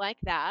 I don't like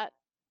that.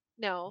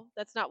 No,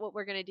 that's not what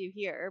we're gonna do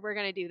here. We're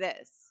gonna do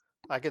this.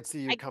 I could see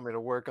you I coming to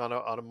work on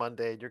a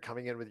Monday, and you're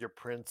coming in with your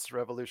Prince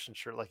Revolution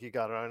shirt like you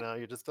got it right now.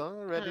 You're just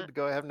ready uh, to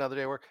go have another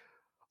day of work.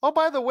 Oh,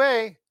 by the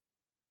way,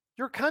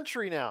 your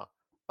country now.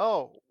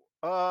 Oh,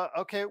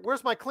 okay.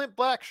 Where's my Clint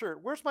Black shirt?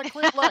 Where's my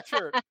Clint Black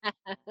shirt?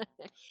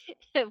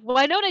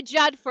 Winona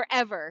Judd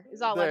forever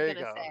is all I'm There you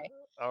gonna go. say.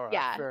 All right,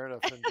 Yeah. fair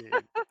enough indeed.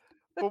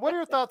 But what are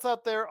your thoughts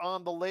out there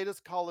on the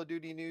latest Call of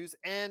Duty news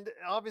and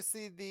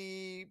obviously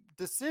the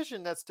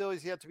decision that still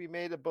is yet to be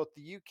made of both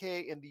the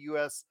UK and the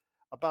US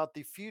about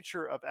the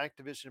future of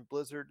Activision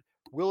Blizzard?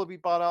 Will it be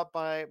bought out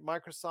by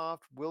Microsoft?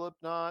 Will it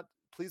not?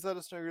 Please let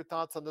us know your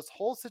thoughts on this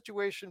whole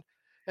situation.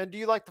 And do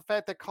you like the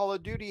fact that Call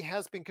of Duty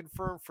has been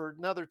confirmed for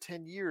another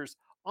 10 years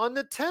on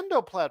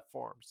Nintendo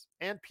platforms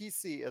and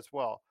PC as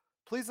well?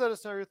 Please let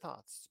us know your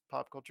thoughts.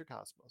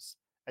 Popculturecosmos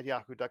at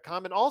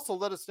yahoo.com. And also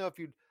let us know if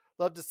you'd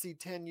love to see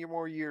 10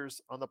 more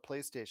years on the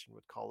PlayStation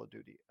with Call of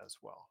Duty as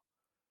well.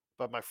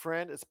 But my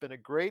friend, it's been a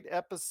great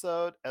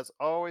episode. As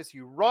always,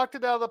 you rocked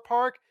it out of the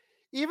park,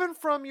 even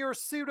from your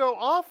pseudo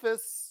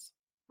office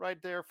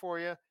right there for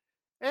you.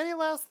 Any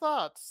last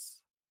thoughts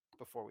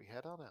before we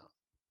head on out?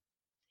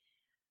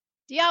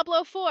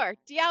 Diablo 4.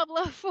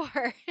 Diablo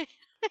 4.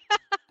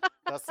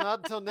 That's not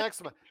until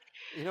next month.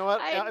 You know what?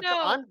 I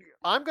know.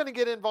 I'm going to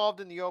get involved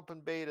in the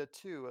open beta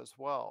too as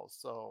well.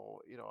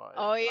 So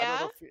Oh I don't yeah?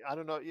 know if I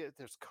don't know if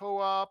there's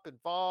co-op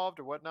involved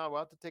or whatnot. We'll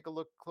have to take a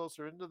look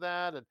closer into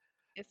that,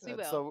 Yes, we and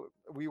will. so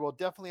we will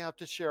definitely have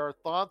to share our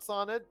thoughts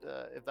on it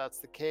if that's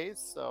the case.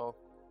 So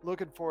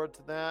looking forward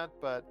to that.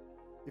 But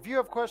if you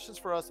have questions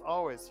for us,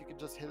 always you can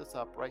just hit us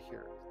up right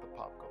here at the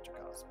Pop Culture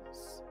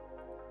Cosmos.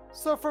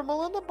 So for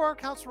Melinda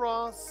Barkhouse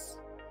Ross,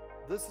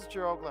 this is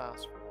Gerald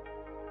Glassford.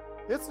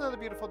 It's another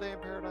beautiful day in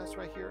paradise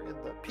right here in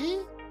the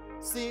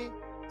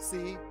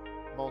PCC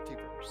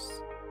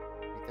multiverse.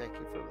 We thank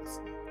you for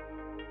listening.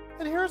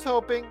 And here's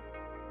hoping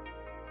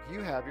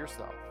you have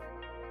yourself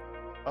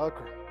a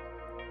great